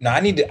 no,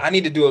 I need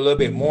to do a little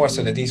bit more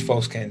so that these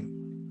folks can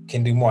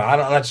do more. I'm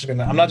not just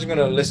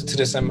gonna listen to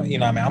this. I'm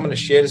gonna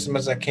share this as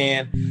much as I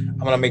can.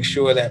 I'm gonna make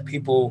sure that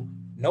people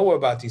know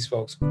about these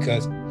folks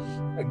because,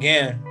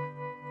 again,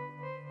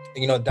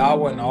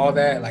 Dawa and all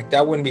that, like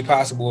that wouldn't be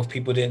possible if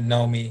people didn't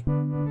know me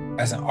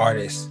as an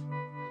artist.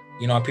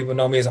 People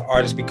know me as an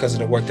artist because of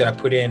the work that I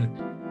put in,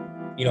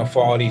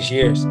 for all these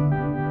years.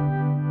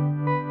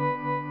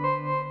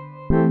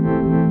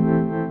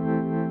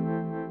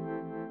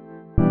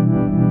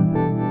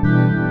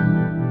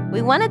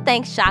 We want to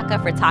thank Chaka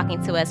for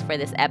talking to us for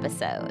this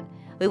episode.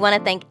 We want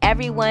to thank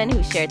everyone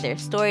who shared their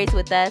stories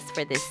with us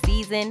for this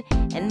season.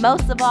 And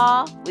most of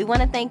all, we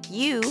want to thank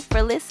you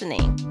for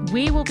listening.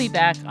 We will be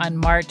back on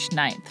March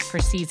 9th for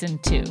season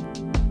 2.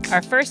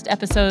 Our first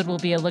episode will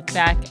be a look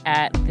back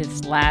at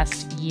this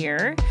last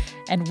year,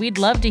 and we'd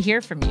love to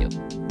hear from you.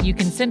 You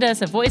can send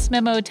us a voice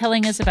memo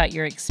telling us about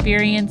your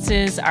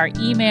experiences. Our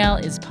email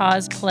is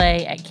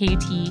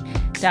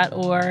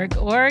pauseplay@kut.org,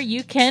 or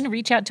you can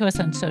reach out to us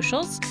on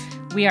socials.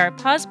 We are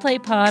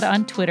PausePlayPod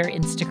on Twitter,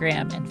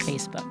 Instagram, and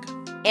Facebook.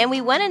 And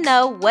we want to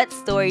know what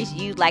stories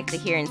you'd like to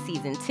hear in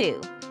season 2.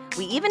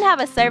 We even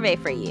have a survey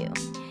for you.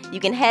 You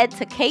can head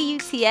to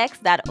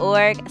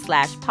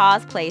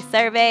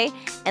kutx.org/pauseplaysurvey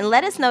and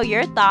let us know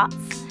your thoughts.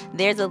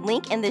 There's a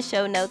link in the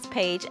show notes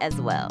page as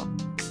well.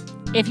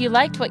 If you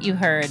liked what you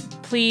heard,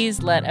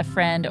 please let a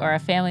friend or a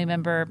family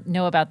member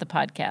know about the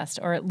podcast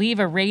or leave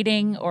a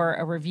rating or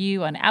a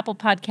review on Apple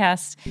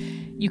Podcasts.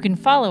 You can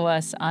follow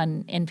us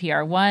on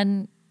NPR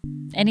One.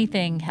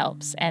 Anything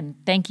helps, and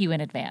thank you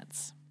in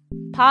advance.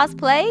 Pause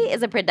Play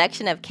is a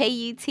production of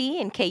KUT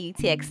and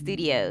KUTX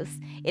Studios.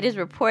 It is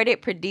reported,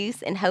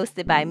 produced, and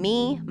hosted by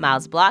me,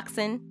 Miles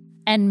Blockson.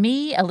 And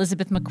me,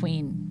 Elizabeth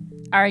McQueen.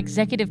 Our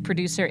executive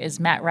producer is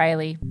Matt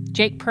Riley.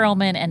 Jake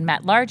Perlman and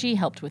Matt Largy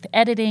helped with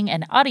editing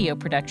and audio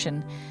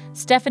production.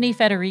 Stephanie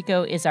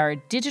Federico is our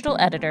digital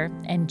editor,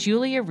 and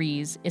Julia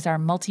Rees is our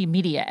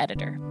multimedia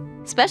editor.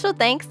 Special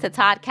thanks to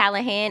Todd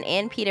Callahan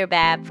and Peter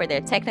Babb for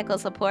their technical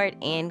support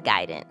and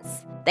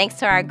guidance. Thanks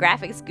to our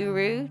graphics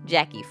guru,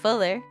 Jackie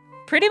Fuller.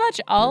 Pretty much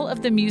all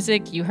of the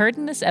music you heard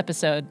in this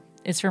episode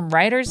is from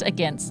Riders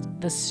Against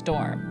the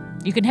Storm.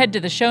 You can head to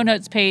the show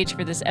notes page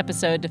for this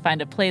episode to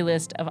find a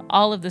playlist of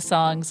all of the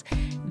songs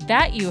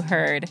that you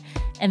heard.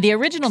 And the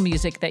original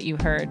music that you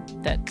heard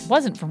that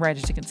wasn't from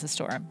Riders Against the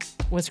Storm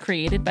was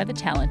created by the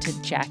talented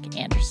Jack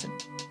Anderson.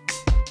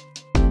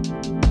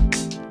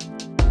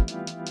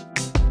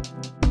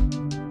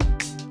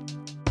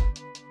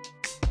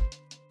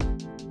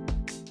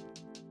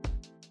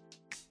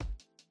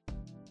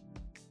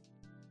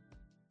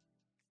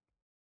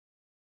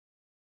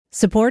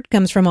 Support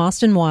comes from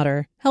Austin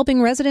Water,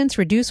 helping residents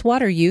reduce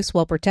water use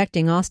while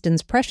protecting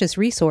Austin's precious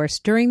resource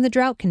during the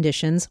drought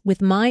conditions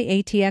with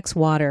MyATX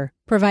Water,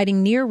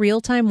 providing near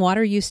real-time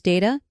water use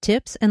data,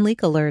 tips, and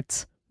leak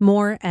alerts.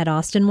 More at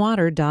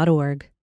austinwater.org.